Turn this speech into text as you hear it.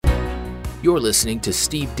You're listening to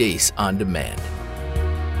Steve Deace On Demand.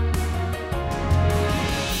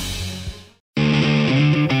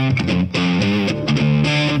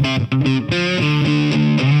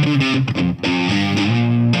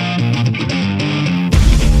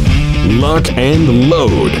 Lock and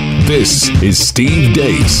load. This is Steve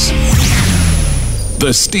Deace.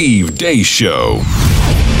 The Steve Deace Show.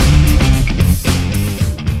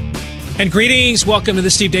 And greetings. Welcome to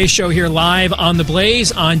the Steve Deace Show here live on The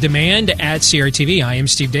Blaze on demand at CRTV. I am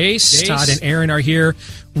Steve Deace. Todd and Aaron are here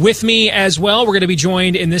with me as well. We're going to be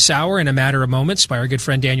joined in this hour in a matter of moments by our good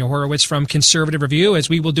friend Daniel Horowitz from Conservative Review as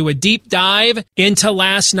we will do a deep dive into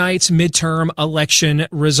last night's midterm election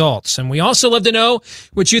results. And we also love to know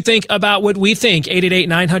what you think about what we think.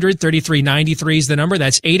 888-900-3393 is the number.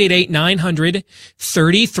 That's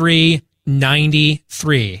 888-900-3393.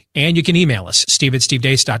 And you can email us,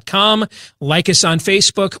 steve@stevedeace.com. Like us on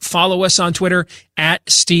Facebook. Follow us on Twitter at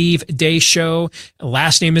Steve Deace Show.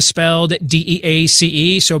 Last name is spelled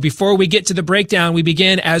D-E-A-C-E. So before we get to the breakdown, we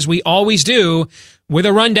begin, as we always do, with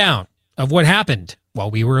a rundown of what happened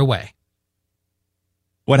while we were away.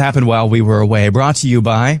 What happened while we were away? Brought to you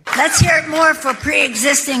by... Let's hear it more for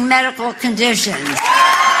pre-existing medical conditions.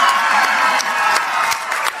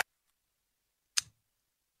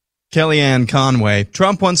 Kellyanne Conway.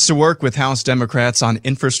 Trump wants to work with House Democrats on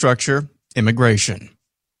infrastructure, immigration.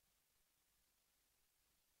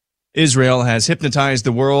 Israel has hypnotized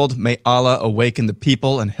the world. May Allah awaken the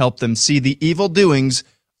people and help them see the evil doings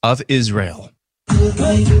of Israel.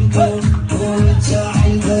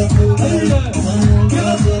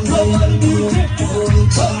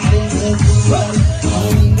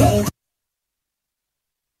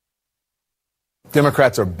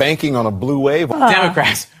 Democrats are banking on a blue wave.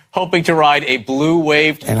 Democrats hoping to ride a blue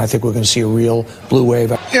wave. And I think we're going to see a real blue wave.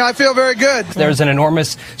 Yeah, I feel very good. There's an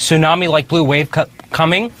enormous tsunami-like blue wave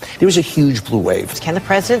coming. There was a huge blue wave. Can the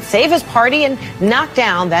president save his party and knock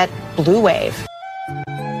down that blue wave?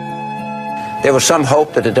 There was some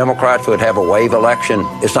hope that the Democrats would have a wave election.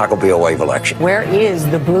 It's not going to be a wave election. Where is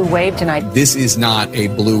the blue wave tonight? This is not a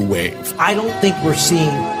blue wave. I don't think we're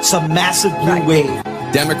seeing some massive blue wave.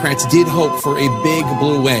 Democrats did hope for a big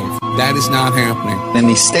blue wave. That is not happening. In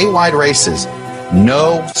these statewide races,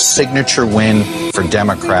 no signature win for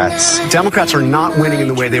Democrats. Democrats are not winning in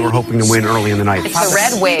the way they were hoping to win early in the night. It's a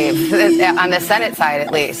red wave, on the Senate side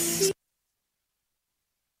at least.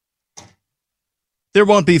 There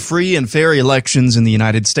won't be free and fair elections in the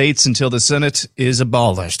United States until the Senate is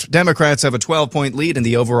abolished. Democrats have a 12-point lead in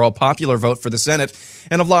the overall popular vote for the Senate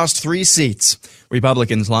and have lost 3 seats.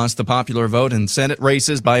 Republicans lost the popular vote in Senate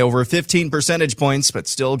races by over 15 percentage points, but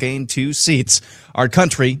still gained 2 seats. Our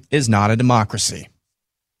country is not a democracy.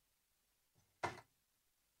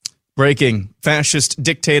 Breaking. Fascist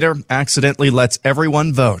dictator accidentally lets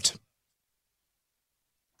everyone vote.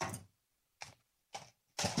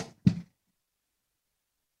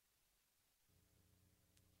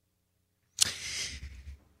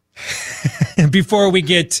 Before we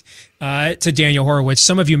get to Daniel Horowitz,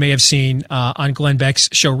 some of you may have seen on Glenn Beck's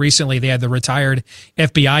show recently, they had the retired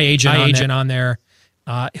FBI agent on there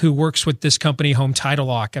who works with this company, Home Title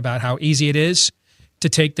Lock, about how easy it is to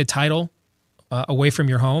take the title away from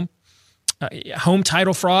your home. Home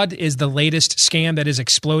title fraud is the latest scam that is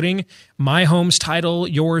exploding. My Home's Title,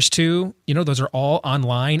 yours too. You know, those are all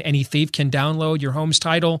online. Any thief can download your home's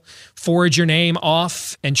title, forge your name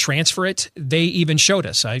off, and transfer it. They even showed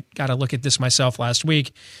us. I got to look at this myself last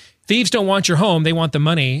week. Thieves don't want your home. They want the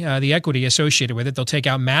money, the equity associated with it. They'll take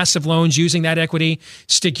out massive loans using that equity,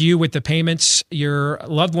 stick you with the payments. Your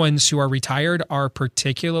loved ones who are retired are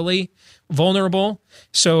particularly vulnerable.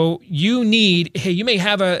 So you may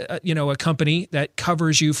have a company that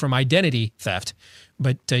covers you from identity theft,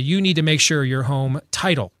 but you need to make sure your home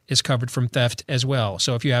title is covered from theft as well.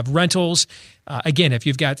 So if you have rentals, again, if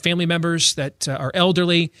you've got family members that are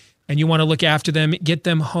elderly, and you want to look after them, get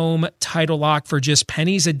them Home Title Lock for just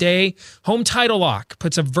pennies a day. Home Title Lock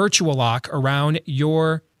puts a virtual lock around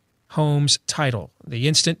your home's title. The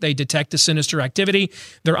instant they detect the sinister activity,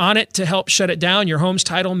 they're on it to help shut it down. Your home's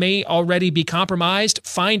title may already be compromised.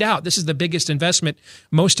 Find out. This is the biggest investment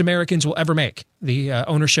most Americans will ever make, the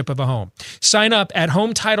ownership of a home. Sign up at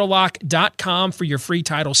HometitleLock.com for your free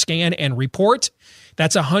title scan and report.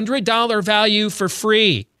 That's a $100 value for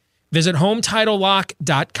free. Visit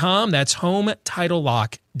HometitleLock.com. That's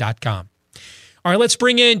HometitleLock.com. All right, let's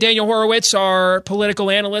bring in Daniel Horowitz, our political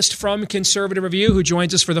analyst from Conservative Review, who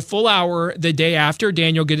joins us for the full hour the day after.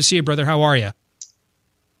 Daniel, good to see you, brother. How are you?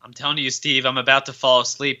 I'm telling you, Steve, I'm about to fall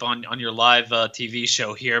asleep on your live TV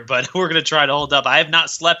show here, but we're going to try to hold up. I have not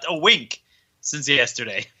slept a wink since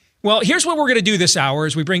yesterday. Well, here's what we're going to do this hour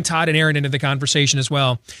as we bring Todd and Aaron into the conversation as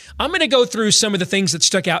well. I'm going to go through some of the things that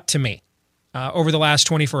stuck out to me over the last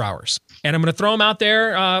 24 hours. And I'm going to throw them out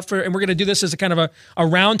there, and we're going to do this as a kind of a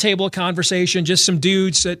roundtable conversation, just some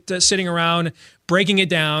dudes sitting around breaking it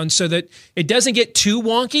down so that it doesn't get too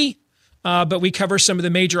wonky, but we cover some of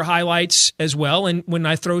the major highlights as well. And when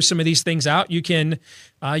I throw some of these things out, you can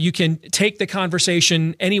take the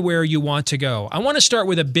conversation anywhere you want to go. I want to start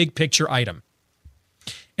with a big picture item.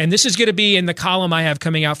 And this is going to be in the column I have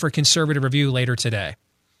coming out for Conservative Review later today.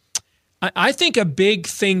 I think a big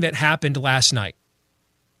thing that happened last night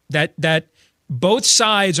that both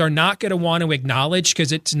sides are not going to want to acknowledge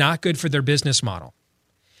because it's not good for their business model.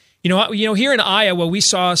 You know, here in Iowa, we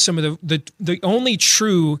saw some of the only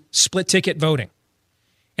true split ticket voting.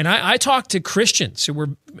 And I talked to Christians who were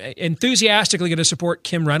enthusiastically going to support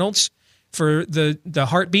Kim Reynolds for the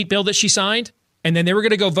heartbeat bill that she signed. And then they were going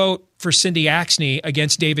to go vote for Cindy Axne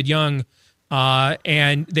against David Young.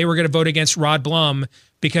 And they were going to vote against Rod Blum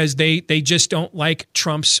because they just don't like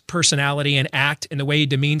Trump's personality and act and the way he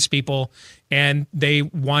demeans people. And they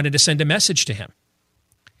wanted to send a message to him.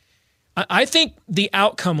 I think the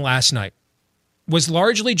outcome last night was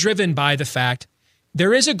largely driven by the fact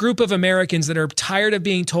there is a group of Americans that are tired of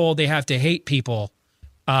being told they have to hate people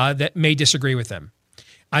that may disagree with them.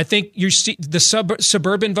 I think you see the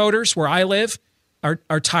suburban voters where I live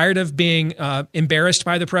are tired of being embarrassed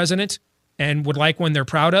by the president and would like one they're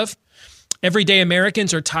proud of. Everyday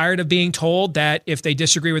Americans are tired of being told that if they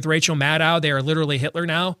disagree with Rachel Maddow, they are literally Hitler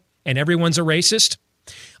now and everyone's a racist.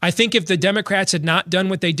 I think if the Democrats had not done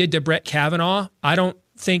what they did to Brett Kavanaugh, I don't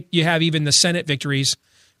think you have even the Senate victories.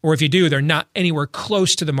 Or if you do, they're not anywhere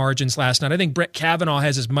close to the margins last night. I think Brett Kavanaugh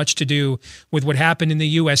has as much to do with what happened in the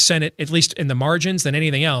U.S. Senate, at least in the margins, than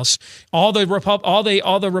anything else. All the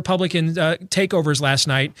Republican takeovers last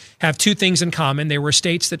night have two things in common. They were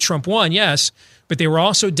states that Trump won, yes, but they were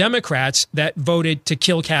also Democrats that voted to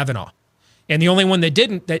kill Kavanaugh. And the only one that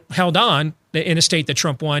didn't, that held on in a state that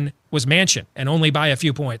Trump won, was Manchin, and only by a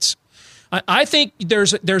few points. I think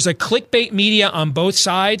there's a clickbait media on both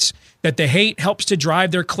sides that the hate helps to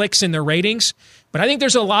drive their clicks and their ratings. But I think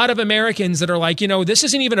there's a lot of Americans that are like, this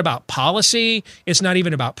isn't even about policy. It's not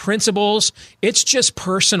even about principles. It's just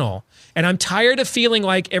personal. And I'm tired of feeling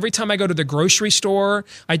like every time I go to the grocery store,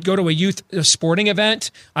 I go to a youth sporting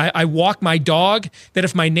event, I walk my dog, that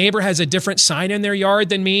if my neighbor has a different sign in their yard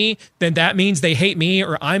than me, then that means they hate me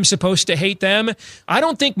or I'm supposed to hate them. I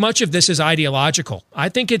don't think much of this is ideological. I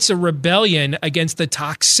think it's a rebellion against the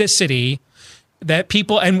toxicity that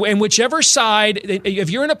people, and whichever side, if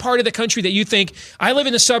you're in a part of the country that you think, I live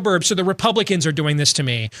in the suburbs, so the Republicans are doing this to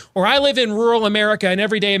me, or I live in rural America and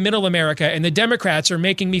everyday middle America, and the Democrats are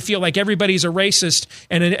making me feel like everybody's a racist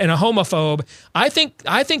and a homophobe, I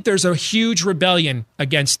think there's a huge rebellion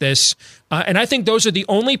against this. And I think those are the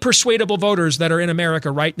only persuadable voters that are in America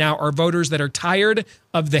right now, are voters that are tired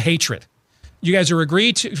of the hatred. You guys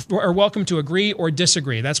are welcome to agree or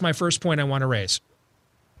disagree. That's my first point I want to raise.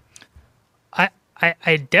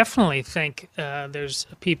 I definitely think there's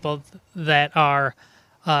people that are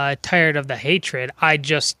tired of the hatred. I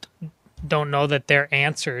just don't know that their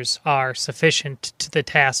answers are sufficient to the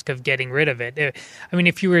task of getting rid of it. I mean,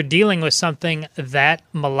 if you were dealing with something that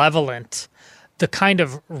malevolent, the kind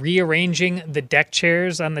of rearranging the deck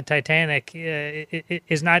chairs on the Titanic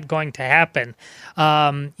is not going to happen.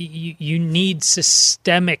 You need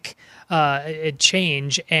systemic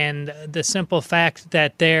change, and the simple fact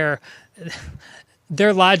that their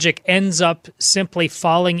logic ends up simply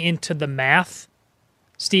falling into the math,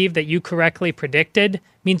 Steve, that you correctly predicted,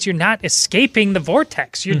 means you're not escaping the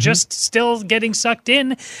vortex. You're just still getting sucked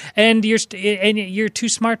in, and you're too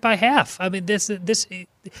smart by half. I mean, this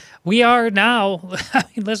we are now. I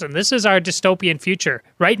mean, listen, this is our dystopian future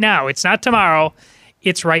right now. It's not tomorrow.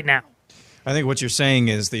 It's right now. I think what you're saying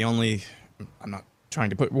is I'm not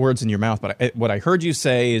trying to put words in your mouth, but what I heard you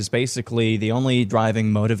say is basically the only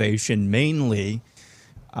driving motivation, mainly,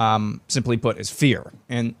 simply put, is fear.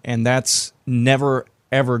 And that's never,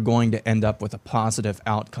 ever going to end up with a positive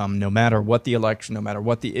outcome, no matter what the election, no matter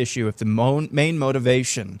what the issue. If the main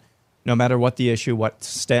motivation, no matter what the issue, what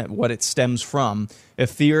it stems from, if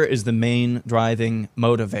fear is the main driving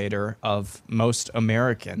motivator of most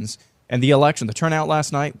Americans, and the election, the turnout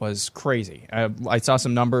last night was crazy. I saw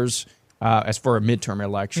some numbers. As for a midterm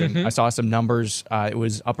election, I saw some numbers. It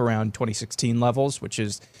was up around 2016 levels, which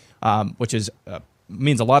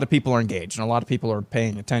means a lot of people are engaged and a lot of people are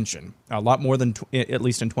paying attention. A lot more than at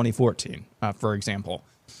least in 2014, for example.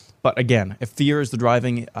 But again, if fear is the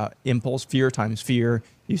driving impulse, fear times fear,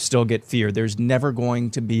 you still get fear. There's never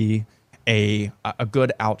going to be a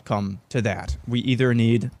good outcome to that. We either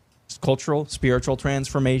need cultural, spiritual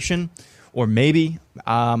transformation, or maybe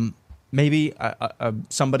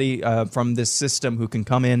somebody from this system who can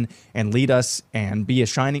come in and lead us and be a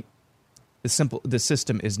shining. The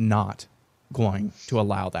system is not going to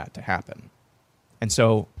allow that to happen. And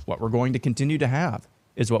so what we're going to continue to have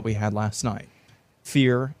is what we had last night.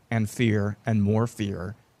 Fear and fear and more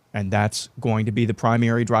fear. And that's going to be the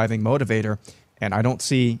primary driving motivator. And I don't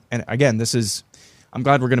see, and again, I'm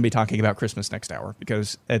glad we're going to be talking about Christmas next hour,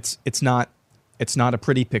 because it's not a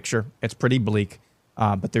pretty picture. It's pretty bleak,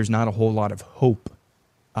 but there's not a whole lot of hope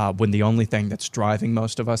when the only thing that's driving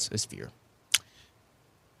most of us is fear.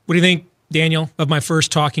 What do you think, Daniel, of my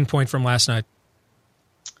first talking point from last night?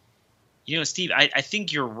 Steve, I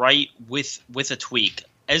think you're right with a tweak.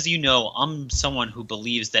 As you know, I'm someone who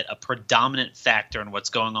believes that a predominant factor in what's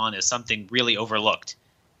going on is something really overlooked,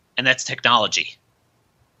 and that's technology.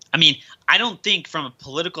 I mean, I don't think from a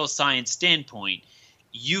political science standpoint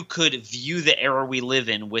you could view the era we live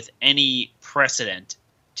in with any precedent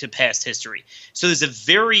to past history. So there's a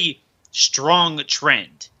very strong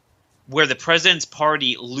trend where the president's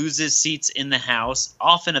party loses seats in the House,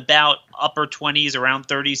 often about upper 20s, around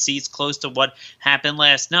 30 seats, close to what happened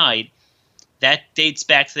last night. That dates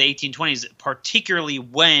back to the 1820s, particularly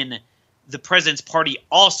when the president's party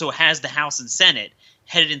also has the House and Senate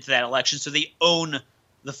headed into that election. So they own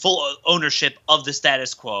the full ownership of the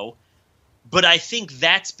status quo. But I think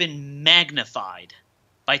that's been magnified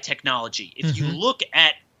by technology. If you look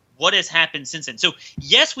at what has happened since then. So,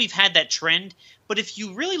 yes, we've had that trend. But if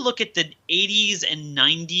you really look at the 80s and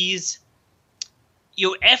 90s,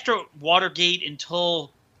 after Watergate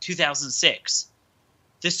until 2006,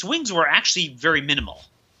 the swings were actually very minimal.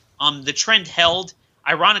 The trend held.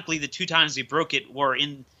 Ironically, the two times we broke it were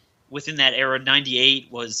within that era.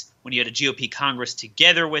 98 was when you had a GOP Congress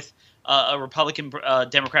together with a Republican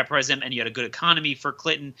Democrat president, and you had a good economy for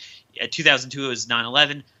Clinton. 2002 was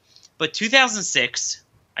 9/11. But 2006,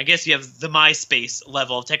 I guess you have the MySpace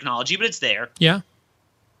level of technology, but it's there. Yeah.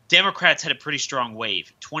 Democrats had a pretty strong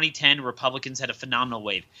wave. 2010, Republicans had a phenomenal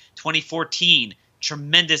wave. 2014,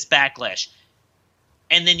 tremendous backlash.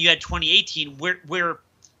 And then you had 2018 where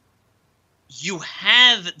you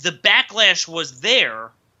have the backlash was there,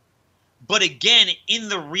 but again, in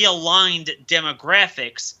the realigned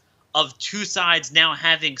demographics of two sides now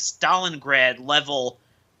having Stalingrad level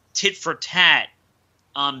tit for tat,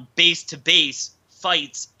 base to base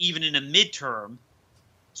fights, even in a midterm.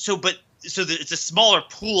 So it's a smaller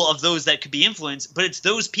pool of those that could be influenced, but it's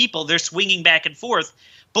those people, they're swinging back and forth.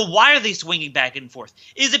 But why are they swinging back and forth?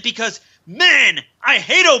 Is it because, man, I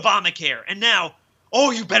hate Obamacare, and now,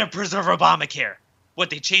 oh, you better preserve Obamacare? What,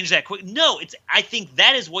 they changed that quick? No, I think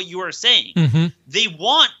that is what you are saying. Mm-hmm. They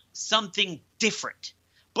want something different.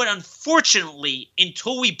 But unfortunately,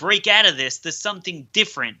 until we break out of this, the something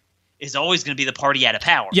different is always going to be the party out of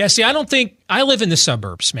power. Yeah, see, I live in the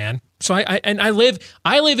suburbs, man. So I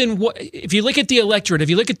live in what, if you look at the electorate, if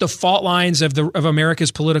you look at the fault lines of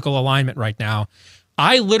America's political alignment right now,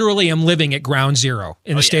 I literally am living at ground zero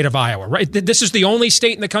in the state of Iowa, right? This is the only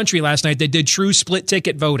state in the country last night that did true split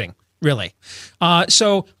ticket voting, really.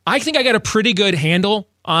 So I think I got a pretty good handle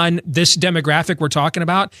on this demographic we're talking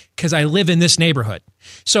about because I live in this neighborhood.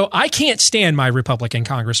 So I can't stand my Republican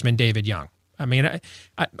Congressman David Young. I mean,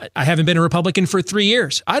 I haven't been a Republican for 3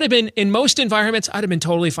 years. I'd have been, in most environments, I'd have been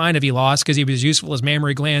totally fine if he lost because he was useful as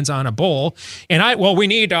mammary glands on a bowl. And we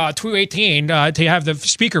need 218 to have the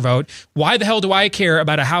speaker vote. Why the hell do I care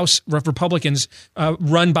about a House of Republicans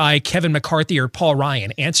run by Kevin McCarthy or Paul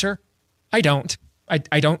Ryan? Answer, I don't.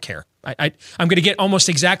 I don't care. I'm going to get almost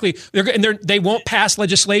exactly. They won't pass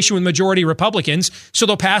legislation with majority Republicans, so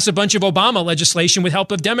they'll pass a bunch of Obama legislation with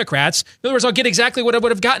help of Democrats. In other words, I'll get exactly what I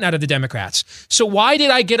would have gotten out of the Democrats. So why did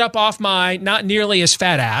I get up off my not nearly as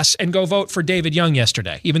fat ass and go vote for David Young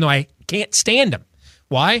yesterday, even though I can't stand him?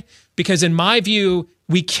 Why? Because in my view,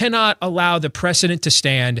 we cannot allow the precedent to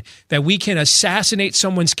stand that we can assassinate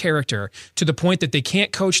someone's character to the point that they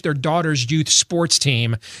can't coach their daughter's youth sports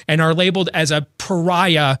team and are labeled as a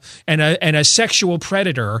pariah and a sexual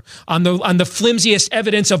predator on the flimsiest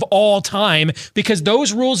evidence of all time, because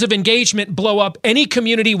those rules of engagement blow up any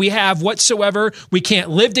community we have whatsoever. We can't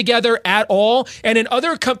live together at all. And in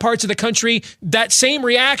other parts of the country, that same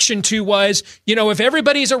reaction to was, if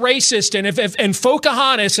everybody's a racist and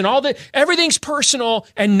Pocahontas and all that, everything's personal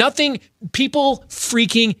and nothing, people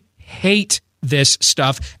freaking hate this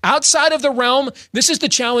stuff. Outside of the realm, this is the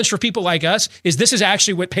challenge for people like us, this is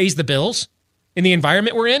actually what pays the bills in the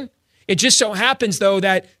environment we're in. It just so happens, though,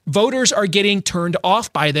 that voters are getting turned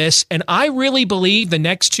off by this. And I really believe the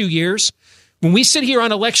next 2 years, When we sit here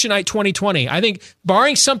on election night 2020, I think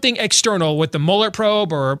barring something external with the Mueller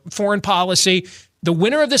probe or foreign policy, the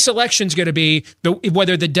winner of this election is going to be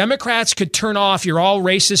whether the Democrats could turn off "you're all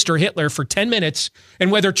racist" or Hitler for 10 minutes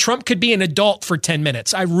and whether Trump could be an adult for 10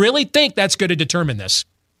 minutes. I really think that's going to determine this.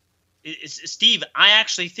 Steve, I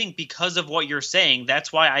actually think because of what you're saying,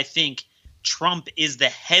 that's why I think Trump is the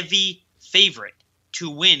heavy favorite to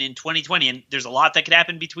win in 2020. And there's a lot that could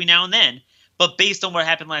happen between now and then. But based on what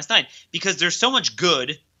happened last night, because there's so much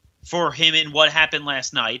good for him in what happened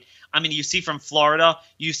last night. I mean, you see from Florida,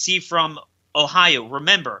 you see from Ohio.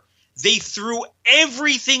 Remember, they threw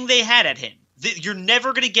everything they had at him. You're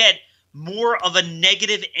never going to get more of a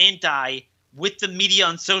negative anti with the media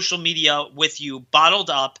on social media with you bottled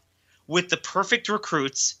up with the perfect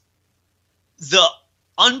recruits, the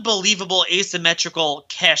unbelievable asymmetrical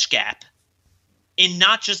cash gap in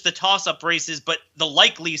not just the toss-up races, but the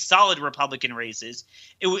likely solid Republican races.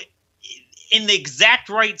 In the exact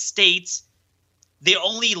right states, they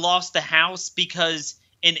only lost the House because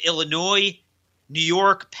in Illinois, New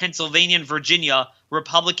York, Pennsylvania, and Virginia,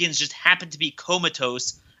 Republicans just happened to be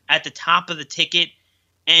comatose at the top of the ticket,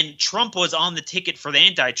 and Trump was on the ticket for the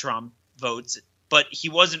anti-Trump votes, but he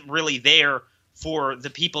wasn't really there for the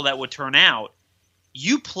people that would turn out.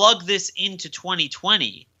 You plug this into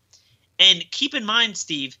 2020, and keep in mind,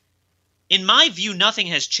 Steve, in my view, nothing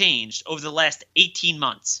has changed over the last 18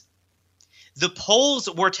 months. The polls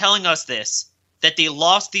were telling us this, that they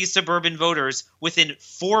lost these suburban voters within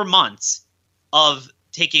 4 months of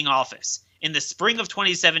taking office. In the spring of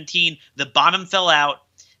 2017, the bottom fell out.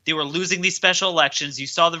 They were losing these special elections. You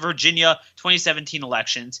saw the Virginia 2017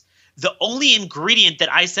 elections. The only ingredient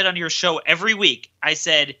that I said on your show every week, I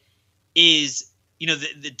said, is,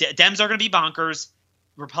 the Dems are going to be bonkers.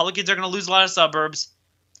 Republicans are going to lose a lot of suburbs.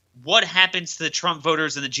 What happens to the Trump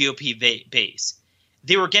voters in the GOP base?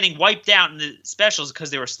 They were getting wiped out in the specials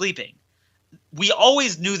because they were sleeping. We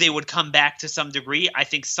always knew they would come back to some degree. I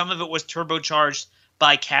think some of it was turbocharged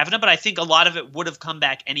by Kavanaugh, but I think a lot of it would have come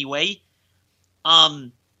back anyway.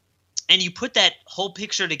 And you put that whole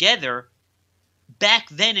picture together, back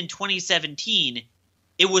then in 2017,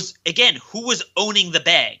 it was, again, who was owning the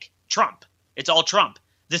bag? Trump. It's all Trump.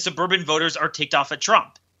 The suburban voters are ticked off at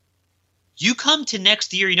Trump. You come to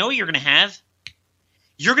next year, you know what you're going to have?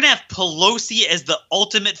 You're going to have Pelosi as the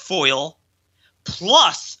ultimate foil,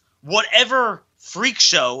 plus whatever freak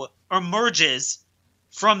show emerges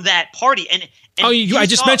from that party. And I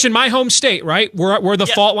just mentioned my home state, right? We're the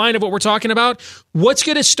fault line of what we're talking about. What's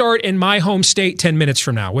going to start in my home state 10 minutes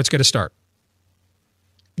from now? What's going to start?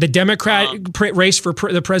 The Democrat race for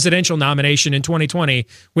the presidential nomination in 2020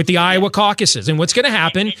 with the Iowa caucuses. And what's going to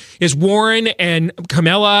happen is Warren and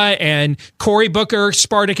Kamala and Cory Booker,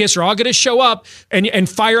 Spartacus are all going to show up and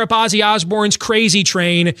fire up Ozzy Osbourne's Crazy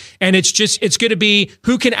Train. And it's going to be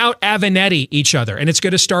who can out Avenatti each other. And it's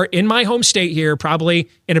going to start in my home state here probably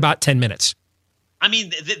in about 10 minutes. I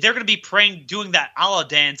mean, they're going to be doing that Allah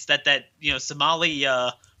dance that Somali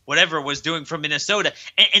whatever was doing from Minnesota.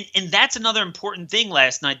 And that's another important thing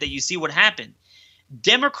last night that you see what happened.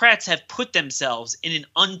 Democrats have put themselves in an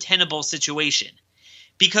untenable situation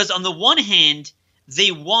because on the one hand,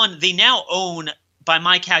 they now own, by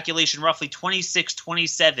my calculation, roughly 26,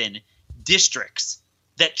 27 districts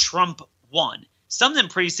that Trump won. Some of them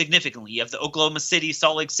pretty significantly. You have the Oklahoma City,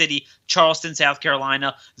 Salt Lake City, Charleston, South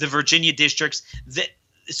Carolina, the Virginia districts.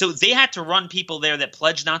 So they had to run people there that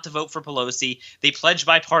pledged not to vote for Pelosi. They pledged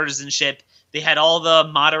bipartisanship. They had all the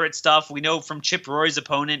moderate stuff. We know from Chip Roy's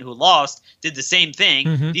opponent who lost did the same thing.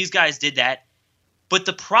 Mm-hmm. These guys did that. But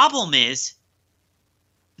the problem is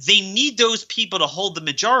they need those people to hold the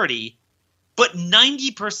majority, but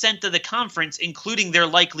 90% of the conference, including their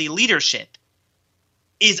likely leadership,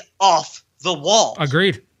 is off the wall.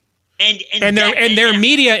 Agreed. And their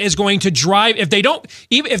media is going to drive if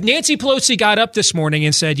Nancy Pelosi got up this morning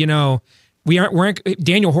and said, Daniel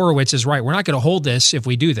Horowitz is right. We're not going to hold this if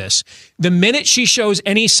we do this. The minute she shows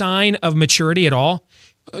any sign of maturity at all,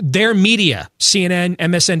 their media, CNN,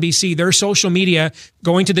 MSNBC, their social media,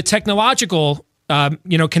 going to the technological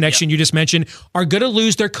connection you just mentioned, are going to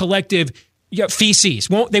lose their collective feces.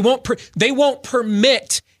 They won't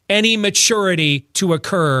permit any maturity to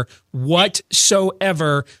occur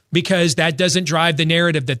whatsoever because that doesn't drive the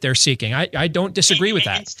narrative that they're seeking. I don't disagree with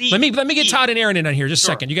that. Steve, let me get Todd and Aaron in on here just a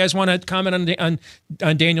second. You guys want to comment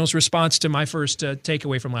on Daniel's response to my first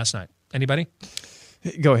takeaway from last night? Anybody?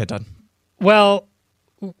 Go ahead, Todd. Well,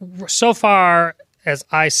 so far as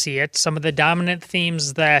I see it, some of the dominant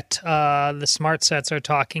themes that the smart sets are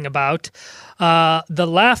talking about, the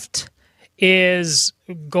left is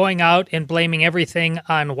going out and blaming everything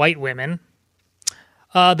on white women.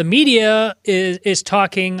 The media is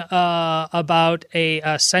talking about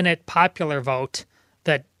a Senate popular vote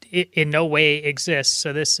that in no way exists.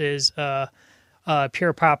 So this is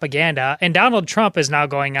pure propaganda. And Donald Trump is now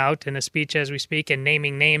going out in a speech as we speak and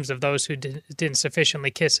naming names of those who didn't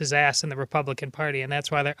sufficiently kiss his ass in the Republican Party, and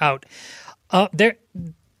that's why they're out.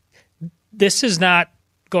 This is not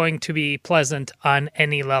going to be pleasant on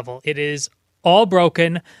any level. It is all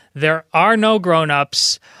broken. There are no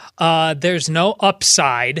grown-ups. There's no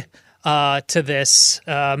upside to this.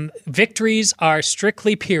 Victories are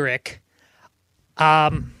strictly Pyrrhic.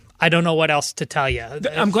 I don't know what else to tell you.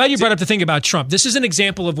 I'm glad you brought up the thing about Trump. This is an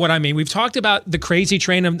example of what I mean. We've talked about the crazy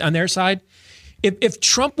train on their side. If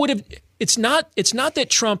Trump would have, it's not that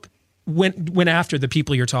Trump went after the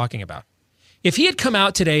people you're talking about. If he had come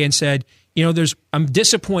out today and said, I'm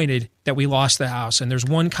disappointed that we lost the House, and there's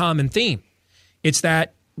one common theme. It's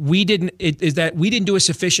that we didn't do a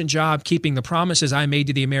sufficient job keeping the promises I made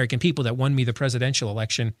to the American people that won me the presidential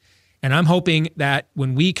election. And I'm hoping that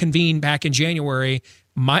when we convene back in January,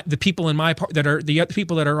 the people in my that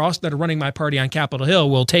are running my party on Capitol Hill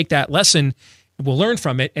will take that lesson, will learn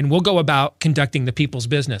from it, and we'll go about conducting the people's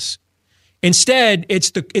business. Instead,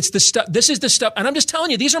 it's the stuff. This is the stuff, and I'm just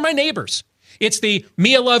telling you, these are my neighbors. It's the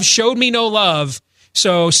Mia Love showed me no love,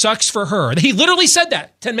 so sucks for her. He literally said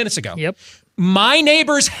that 10 minutes ago. Yep. My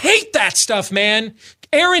neighbors hate that stuff, man.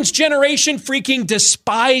 Aaron's generation freaking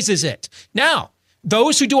despises it. Now,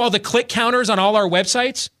 those who do all the click counters on all our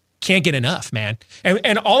websites can't get enough, man.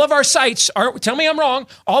 And all of our sites are, tell me I'm wrong,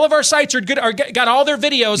 all of our sites are good, got all their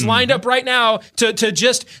videos lined up right now to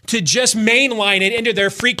just mainline it into their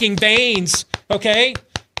freaking veins, okay?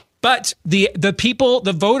 But the people,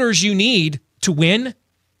 the voters you need to win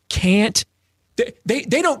can't. They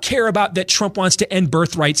don't care about that Trump wants to end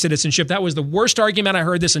birthright citizenship. That was the worst argument I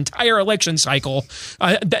heard this entire election cycle.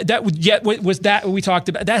 That we talked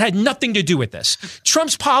about. That had nothing to do with this.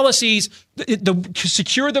 Trump's policies, the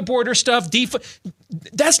secure the border stuff,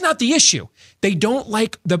 that's not the issue. They don't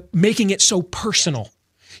like making it so personal.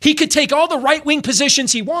 He could take all the right-wing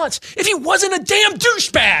positions he wants if he wasn't a damn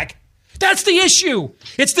douchebag. That's the issue.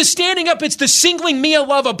 It's the standing up. It's the singling Mia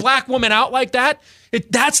Love, a black woman, out like that.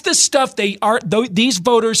 That's the stuff these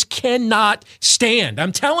voters cannot stand.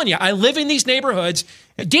 I'm telling you, I live in these neighborhoods.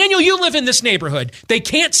 Daniel, you live in this neighborhood. They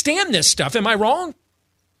can't stand this stuff. Am I wrong?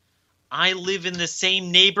 I live in the same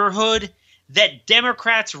neighborhood that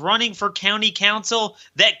Democrats running for county council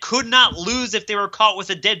that could not lose if they were caught with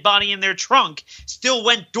a dead body in their trunk still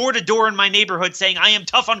went door to door in my neighborhood saying, I am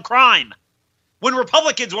tough on crime, when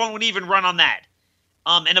Republicans won't even run on that.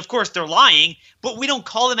 And of course, they're lying, but we don't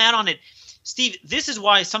call them out on it. Steve, this is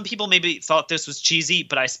why some people maybe thought this was cheesy,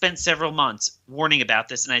 but I spent several months warning about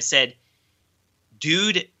this, and I said,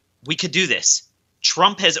 dude, we could do this.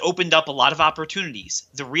 Trump has opened up a lot of opportunities.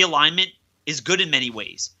 The realignment is good in many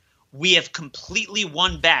ways. We have completely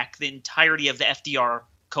won back the entirety of the FDR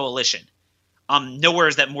coalition. Nowhere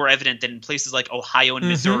is that more evident than in places like Ohio and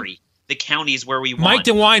Missouri. The counties where we won. Mike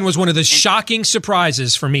DeWine was one of the shocking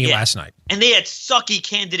surprises for me last night. And they had sucky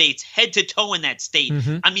candidates head to toe in that state.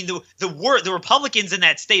 I mean, the Republicans in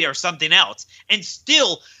that state are something else. And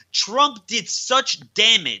still, Trump did such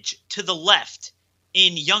damage to the left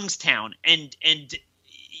in Youngstown and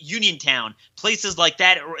Uniontown, places like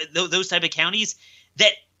that, or those type of counties,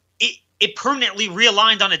 that it permanently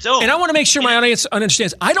realigned on its own. And I want to make sure my audience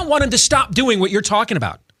understands. I don't want him to stop doing what you're talking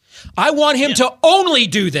about. I want him to only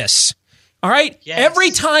do this. All right? Yes. Every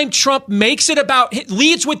time Trump makes it about,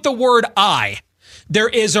 leads with the word I, there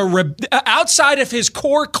is outside of his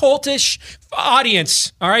core cultish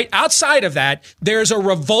audience, all right? Outside of that, there's a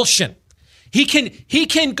revulsion. He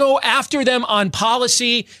can go after them on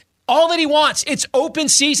policy, all that he wants. It's open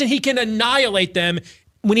season. He can annihilate them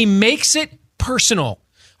when he makes it personal.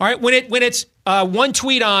 All right? When it's one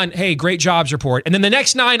tweet on, hey, great jobs report, and then the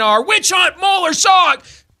next 9 are, witch hunt, Mueller saw it.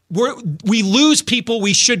 We lose people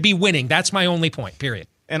we should be winning. That's my only point, period.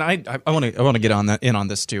 And I want to get on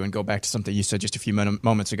this too and go back to something you said just a few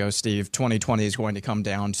moments ago, Steve. 2020 is going to come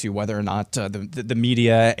down to whether or not the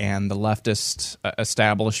media and the leftist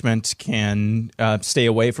establishment can stay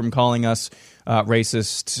away from calling us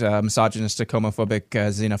racist, misogynistic, homophobic,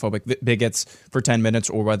 xenophobic bigots for 10 minutes,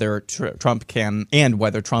 or whether Trump can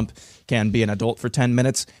be an adult for 10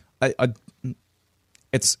 minutes.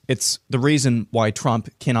 It's the reason why Trump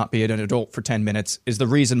cannot be an adult for 10 minutes is the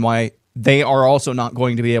reason why they are also not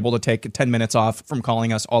going to be able to take 10 minutes off from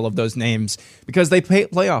calling us all of those names, because they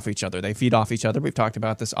play off each other. They feed off each other. We've talked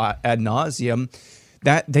about this ad nauseum,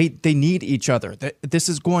 that they need each other. This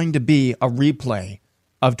is going to be a replay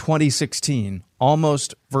of 2016,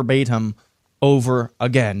 almost verbatim over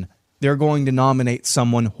again. they're going to nominate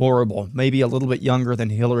someone horrible, maybe a little bit younger than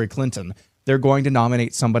Hillary Clinton. They're going to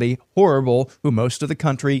nominate somebody horrible who most of the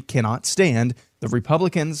country cannot stand. The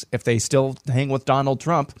Republicans, if they still hang with Donald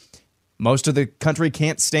Trump, most of the country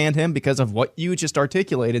can't stand him because of what you just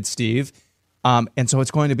articulated, Steve. And so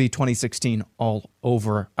it's going to be 2016 all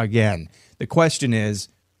over again. The question is,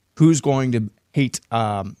 who's going to hate?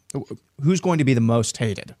 Who's going to be the most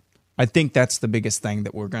hated? I think that's the biggest thing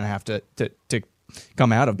that we're going to have to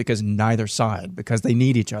come out of, because neither side, because they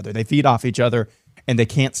need each other. They feed off each other, and they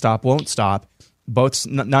can't stop, won't stop.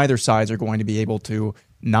 Neither sides are going to be able to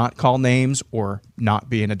not call names or not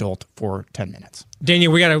be an adult for 10 minutes.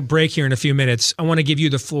 Daniel, we got a break here in a few minutes. I want to give you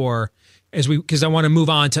the floor because I want to move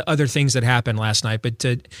on to other things that happened last night, but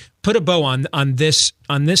to put a bow on this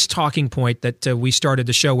talking point that we started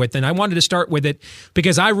the show with. And I wanted to start with it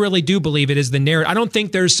because I really do believe it is the narrative. I don't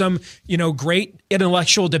think there's some, great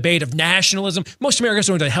intellectual debate of nationalism. Most Americans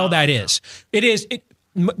don't know what the hell that is.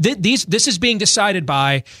 This is being decided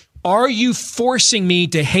by, are you forcing me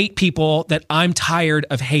to hate people that I'm tired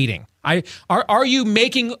of hating? Are you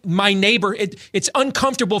making my neighbor? It's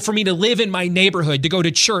uncomfortable for me to live in my neighborhood, to go to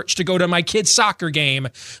church, to go to my kid's soccer game,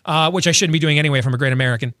 which I shouldn't be doing anyway if I'm a great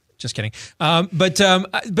American. Just kidding. But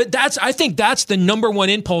I think that's the number one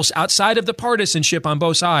impulse outside of the partisanship on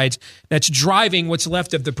both sides that's driving what's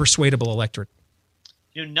left of the persuadable electorate.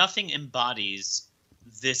 Nothing embodies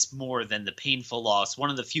this more than the painful loss, one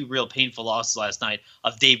of the few real painful losses last night,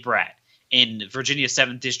 of Dave Bratt in Virginia's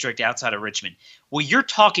 7th District outside of Richmond. What you're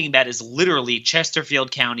talking about is literally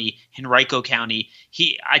Chesterfield County, Henrico County.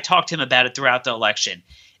 I talked to him about it throughout the election.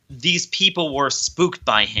 These people were spooked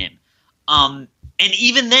by him. And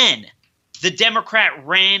even then, the Democrat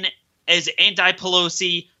ran as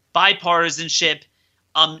anti-Pelosi, bipartisanship,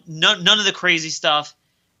 none of the crazy stuff,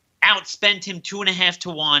 outspent him 2.5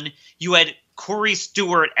 to 1. You had Corey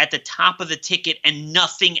Stewart at the top of the ticket and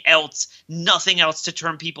nothing else to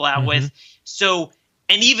turn people out with. So,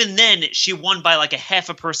 and even then, she won by like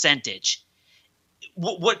 0.5%.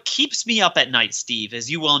 What keeps me up at night, Steve,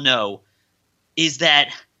 as you well know, is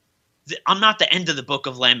that I'm not the end of the book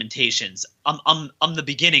of Lamentations. I'm the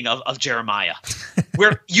beginning of Jeremiah,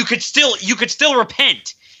 where you could still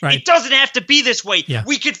repent. Right. It doesn't have to be this way. Yeah.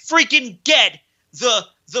 We could freaking get the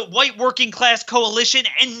white working class coalition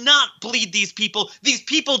and not bleed these people. These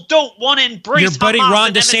people don't want to embrace Your buddy Hamas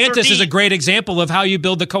Ron DeSantis is a great example of how you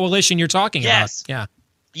build the coalition you're talking about. Yeah.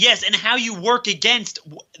 Yes, and how you work against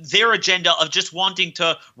their agenda of just wanting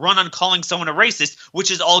to run on calling someone a racist, which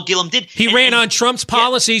is all Gillum did. He ran on Trump's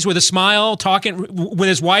policies with a smile, talking with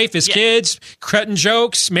his wife, his kids, cutting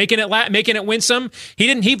jokes, making it winsome.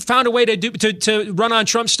 He found a way to run on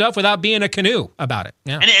Trump stuff without being a canoe about it.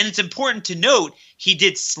 Yeah. And it's important to note he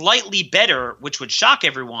did slightly better, which would shock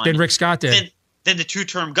everyone, than Rick Scott did. Than the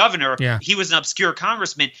two-term governor. Yeah. He was an obscure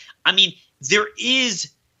congressman. I mean, there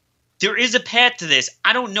is a path to this.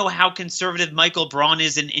 I don't know how conservative Michael Braun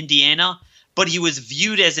is in Indiana, but he was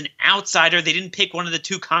viewed as an outsider. They didn't pick one of the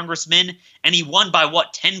two congressmen, and he won by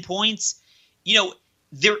 10 points?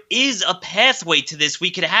 There is a pathway to this.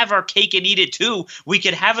 We could have our cake and eat it too. We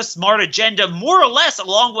could have a smart agenda, more or less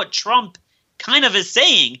along what Trump kind of is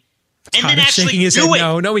saying, and then actually do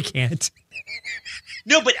it. No, we can't.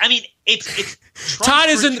 No, but I mean, it's Todd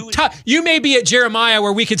isn't. You may be at Jeremiah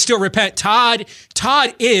where we could still repent. Todd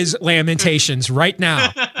is Lamentations right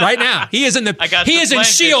now. Right now, he is in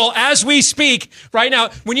Sheol as we speak. Right now,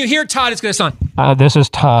 when you hear Todd, it's going to sound. This is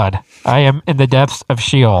Todd. I am in the depths of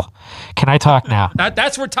Sheol. Can I talk now?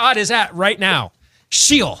 That's where Todd is at right now.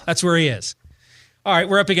 Sheol. That's where he is. All right,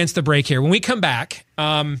 we're up against the break here. When we come back,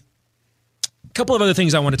 a couple of other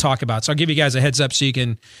things I want to talk about. So I'll give you guys a heads up so you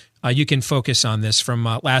can focus on this from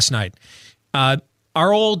last night.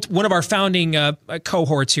 One of our founding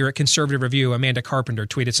cohorts here at Conservative Review, Amanda Carpenter,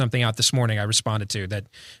 tweeted something out this morning I responded to that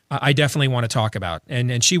I definitely want to talk about.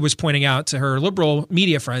 And she was pointing out to her liberal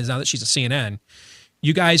media friends, now that she's at CNN,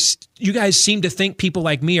 you guys seem to think people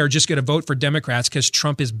like me are just going to vote for Democrats because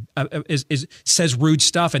Trump says rude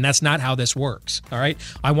stuff, and that's not how this works. All right,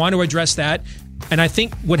 I want to address that, and I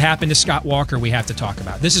think what happened to Scott Walker we have to talk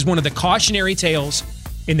about. This is one of the cautionary tales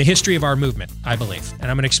in the history of our movement, I believe, and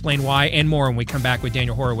I'm going to explain why and more when we come back with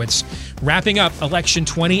Daniel Horowitz, wrapping up election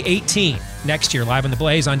 2018 next year, live on the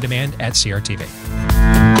Blaze on demand at CRTV.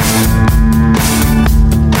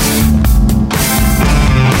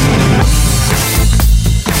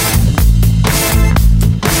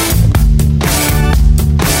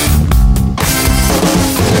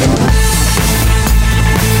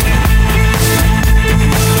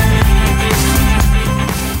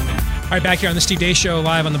 All right, back here on the Steve Deace Show,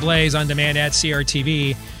 live on the Blaze, on demand at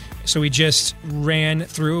CRTV. So we just ran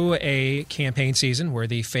through a campaign season where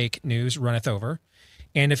the fake news runneth over.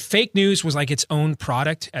 And if fake news was like its own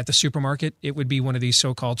product at the supermarket, it would be one of these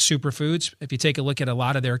so-called superfoods. If you take a look at a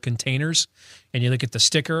lot of their containers and you look at the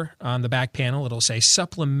sticker on the back panel, it'll say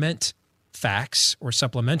supplement facts or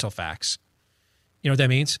supplemental facts. You know what that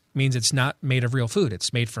means? It means it's not made of real food.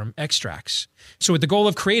 It's made from extracts. So with the goal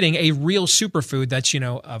of creating a real superfood that's,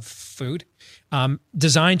 of food,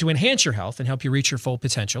 designed to enhance your health and help you reach your full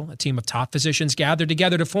potential, a team of top physicians gathered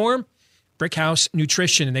together to form Brickhouse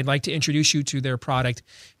Nutrition, and they'd like to introduce you to their product,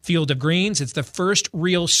 Field of Greens. It's the first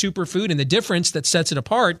real superfood, and the difference that sets it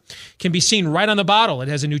apart can be seen right on the bottle. It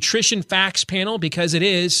has a nutrition facts panel because it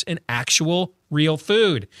is an actual real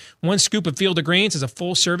food. One scoop of Field of Greens is a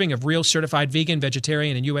full serving of real certified vegan,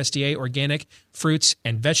 vegetarian, and USDA organic fruits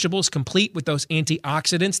and vegetables, complete with those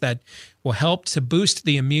antioxidants that will help to boost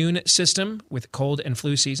the immune system with cold and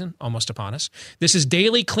flu season almost upon us. This is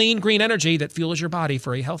daily clean green energy that fuels your body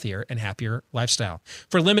for a healthier and happier lifestyle.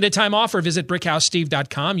 For a limited time offer, visit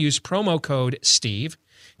BrickHouseSteve.com. Use promo code Steve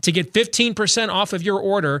to get 15% off of your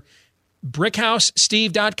order.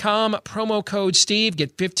 BrickHouseSteve.com, promo code Steve.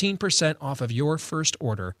 Get 15% off of your first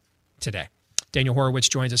order today. Daniel Horowitz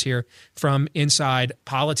joins us here from Inside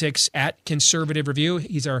Politics at Conservative Review.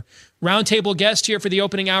 He's our roundtable guest here for the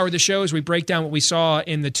opening hour of the show as we break down what we saw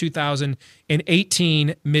in the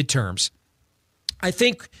 2018 midterms. I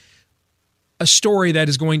think a story that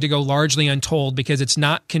is going to go largely untold because it's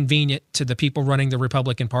not convenient to the people running the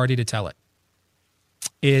Republican Party to tell it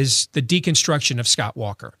is the deconstruction of Scott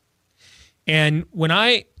Walker. And when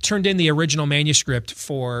I turned in the original manuscript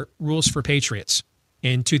for Rules for Patriots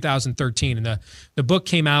in 2013, and the book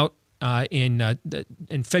came out in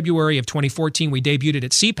February of 2014, we debuted it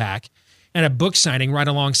at CPAC, and a book signing right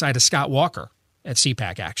alongside of Scott Walker at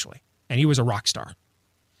CPAC, actually. And he was a rock star.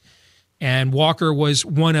 And Walker was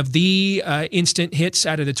one of the instant hits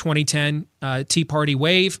out of the 2010 Tea Party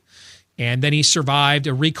wave. And then he survived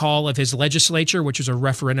a recall of his legislature, which was a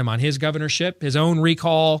referendum on his governorship, his own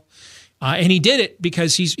recall. And he did it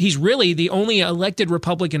because he's really the only elected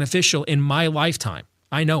Republican official in my lifetime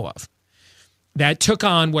I know of that took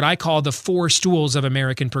on what I call the four stools of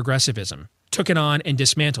American progressivism, took it on and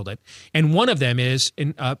dismantled it. And one of them is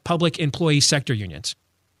in public employee sector unions.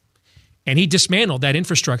 And he dismantled that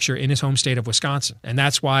infrastructure in his home state of Wisconsin. And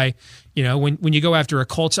that's why, when you go after a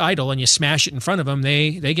cult's idol and you smash it in front of them,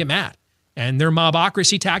 they get mad. And their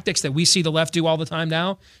mobocracy tactics that we see the left do all the time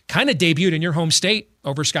now kind of debuted in your home state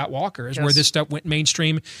over Scott Walker is where this stuff went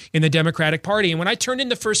mainstream in the Democratic Party. And when I turned in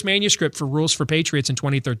the first manuscript for Rules for Patriots in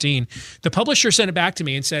 2013, the publisher sent it back to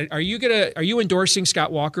me and said, are you endorsing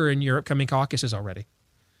Scott Walker in your upcoming caucuses already?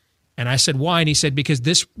 And I said, why? And he said, because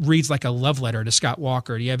this reads like a love letter to Scott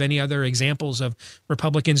Walker. Do you have any other examples of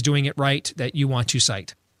Republicans doing it right that you want to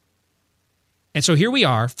cite? And so here we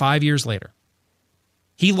are 5 years later.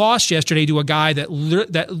 He lost yesterday to a guy that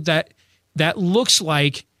looks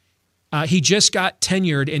like he just got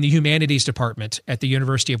tenured in the humanities department at the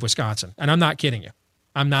University of Wisconsin. And I'm not kidding you.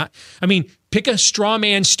 Pick a straw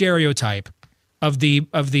man stereotype of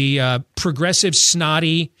the progressive,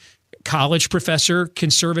 snotty college professor,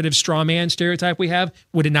 conservative straw man stereotype we have.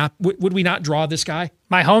 Would we not draw this guy?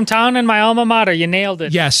 My hometown and my alma mater. You nailed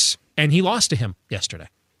it. Yes. And he lost to him yesterday.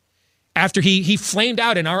 After he flamed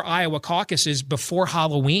out in our Iowa caucuses before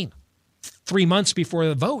Halloween, 3 months before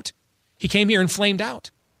the vote. He came here and flamed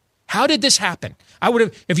out. How did this happen?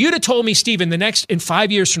 If you'd have told me, Steve, in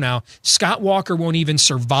 5 years from now, Scott Walker won't even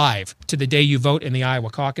survive to the day you vote in the Iowa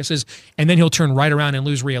caucuses, and then he'll turn right around and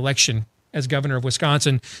lose re-election as governor of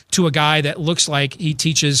Wisconsin to a guy that looks like he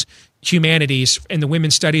teaches humanities in the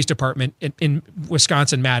women's studies department in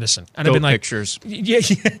Wisconsin-Madison. And I've been like, pictures. Yeah,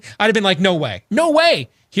 I'd have been like, no way.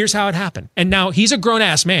 Here's how it happened. And now he's a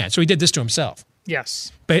grown-ass man, so he did this to himself.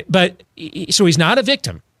 Yes. But so he's not a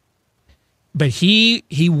victim. But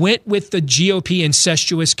he went with the GOP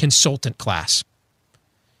incestuous consultant class.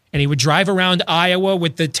 And he would drive around Iowa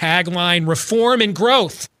with the tagline, reform and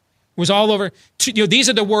growth. Was all over. These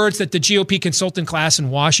are the words that the GOP consultant class in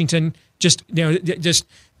Washington just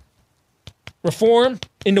reform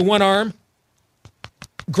into one arm,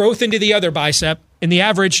 growth into the other bicep. And the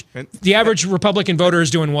average Republican voter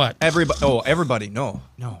is doing what? Everybody. No.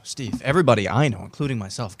 No, Steve. Everybody I know, including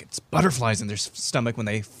myself, gets butterflies in their stomach when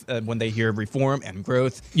they hear reform and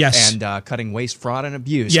growth. Yes. And cutting waste, fraud, and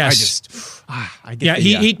abuse. Yes. I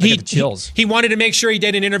get the chills. He wanted to make sure he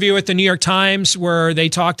did an interview with the New York Times where they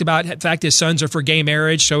talked about the fact his sons are for gay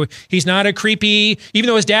marriage. So he's not a creepy, even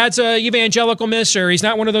though his dad's a evangelical minister, he's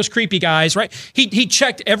not one of those creepy guys, right? He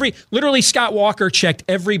checked literally Scott Walker checked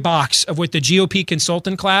every box of what the GOP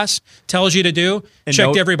consultant class tells you to do. And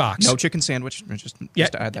checked every box. No chicken sandwich. Just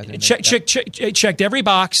to add that in. Checked every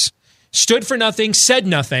box, stood for nothing, said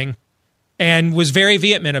nothing, and was very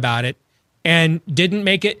vehement about it, and didn't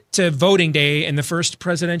make it to voting day in the first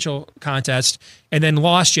presidential contest, and then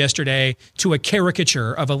lost yesterday to a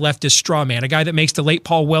caricature of a leftist straw man, a guy that makes the late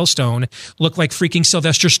Paul Wellstone look like freaking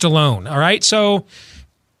Sylvester Stallone. All right? So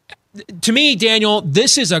to me, Daniel,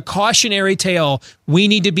 this is a cautionary tale we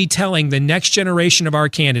need to be telling the next generation of our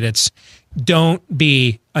candidates. Don't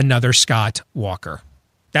be another Scott Walker.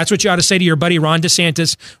 That's what you ought to say to your buddy Ron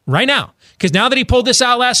DeSantis right now. Because now that he pulled this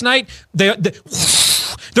out last night, they're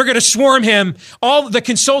going to swarm him. All the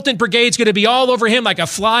consultant brigade's going to be all over him like a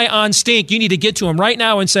fly on stink. You need to get to him right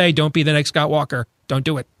now and say, don't be the next Scott Walker. Don't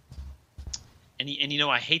do it. And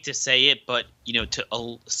I hate to say it, but, to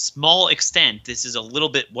a small extent, this is a little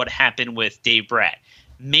bit what happened with Dave Bratt,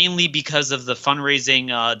 mainly because of the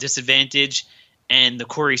fundraising disadvantage and the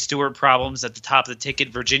Corey Stewart problems at the top of the ticket.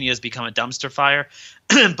 Virginia has become a dumpster fire.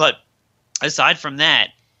 But aside from that,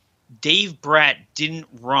 Dave Bratt didn't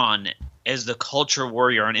run as the culture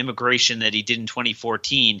warrior on immigration that he did in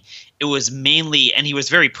 2014. It was mainly, and he was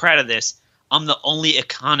very proud of this, I'm the only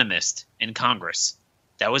economist in Congress.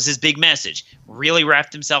 That was his big message. Really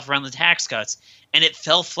wrapped himself around the tax cuts, and it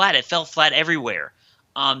fell flat. It fell flat everywhere.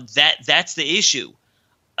 That's the issue.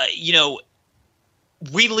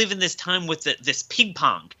 We live in this time with this ping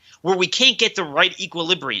pong where we can't get the right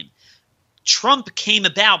equilibrium. Trump came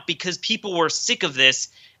about because people were sick of this,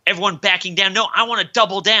 everyone backing down. No, I want to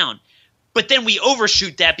double down. But then we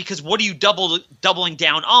overshoot that because what are you doubling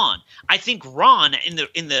down on? I think Ron in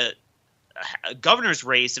the governor's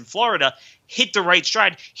race in Florida hit the right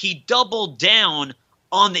stride. He doubled down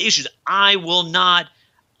on the issues. I will not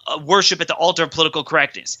worship at the altar of political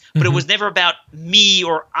correctness. But it was never about me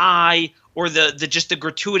or I or the just the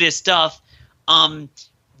gratuitous stuff.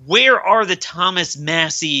 Where are the Thomas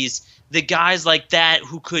Masseys, the guys like that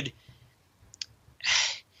who could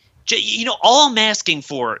all I'm asking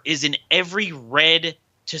for is in every red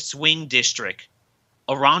to swing district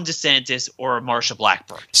a Ron DeSantis or a Marsha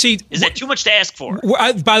Blackburn. See, is that too much to ask for?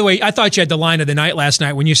 By the way, I thought you had the line of the night last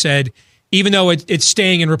night when you said, even though it's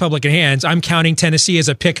staying in Republican hands, I'm counting Tennessee as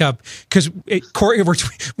a pickup because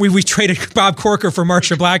we traded Bob Corker for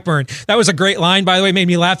Marsha Blackburn. That was a great line, by the way. Made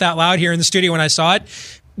me laugh out loud here in the studio when I saw it.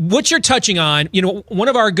 What you're touching on, one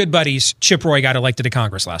of our good buddies, Chip Roy, got elected to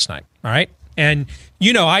Congress last night. All right. And,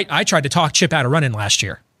 I tried to talk Chip out of running last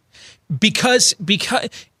year because,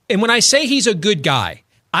 and when I say he's a good guy,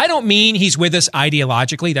 I don't mean he's with us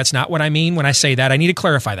ideologically. That's not what I mean when I say that. I need to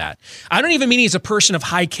clarify that. I don't even mean he's a person of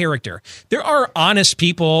high character. There are honest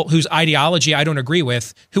people whose ideology I don't agree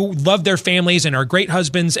with, who love their families and are great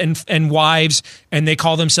husbands and wives, and they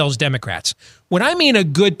call themselves Democrats. What I mean a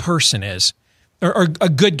good person is, or a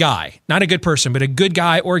good guy, not a good person, but a good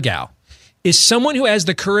guy or gal, is someone who has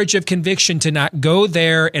the courage of conviction to not go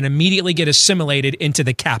there and immediately get assimilated into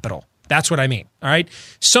the Capitol. That's what I mean. All right.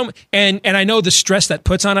 And I know the stress that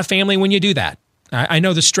puts on a family when you do that. I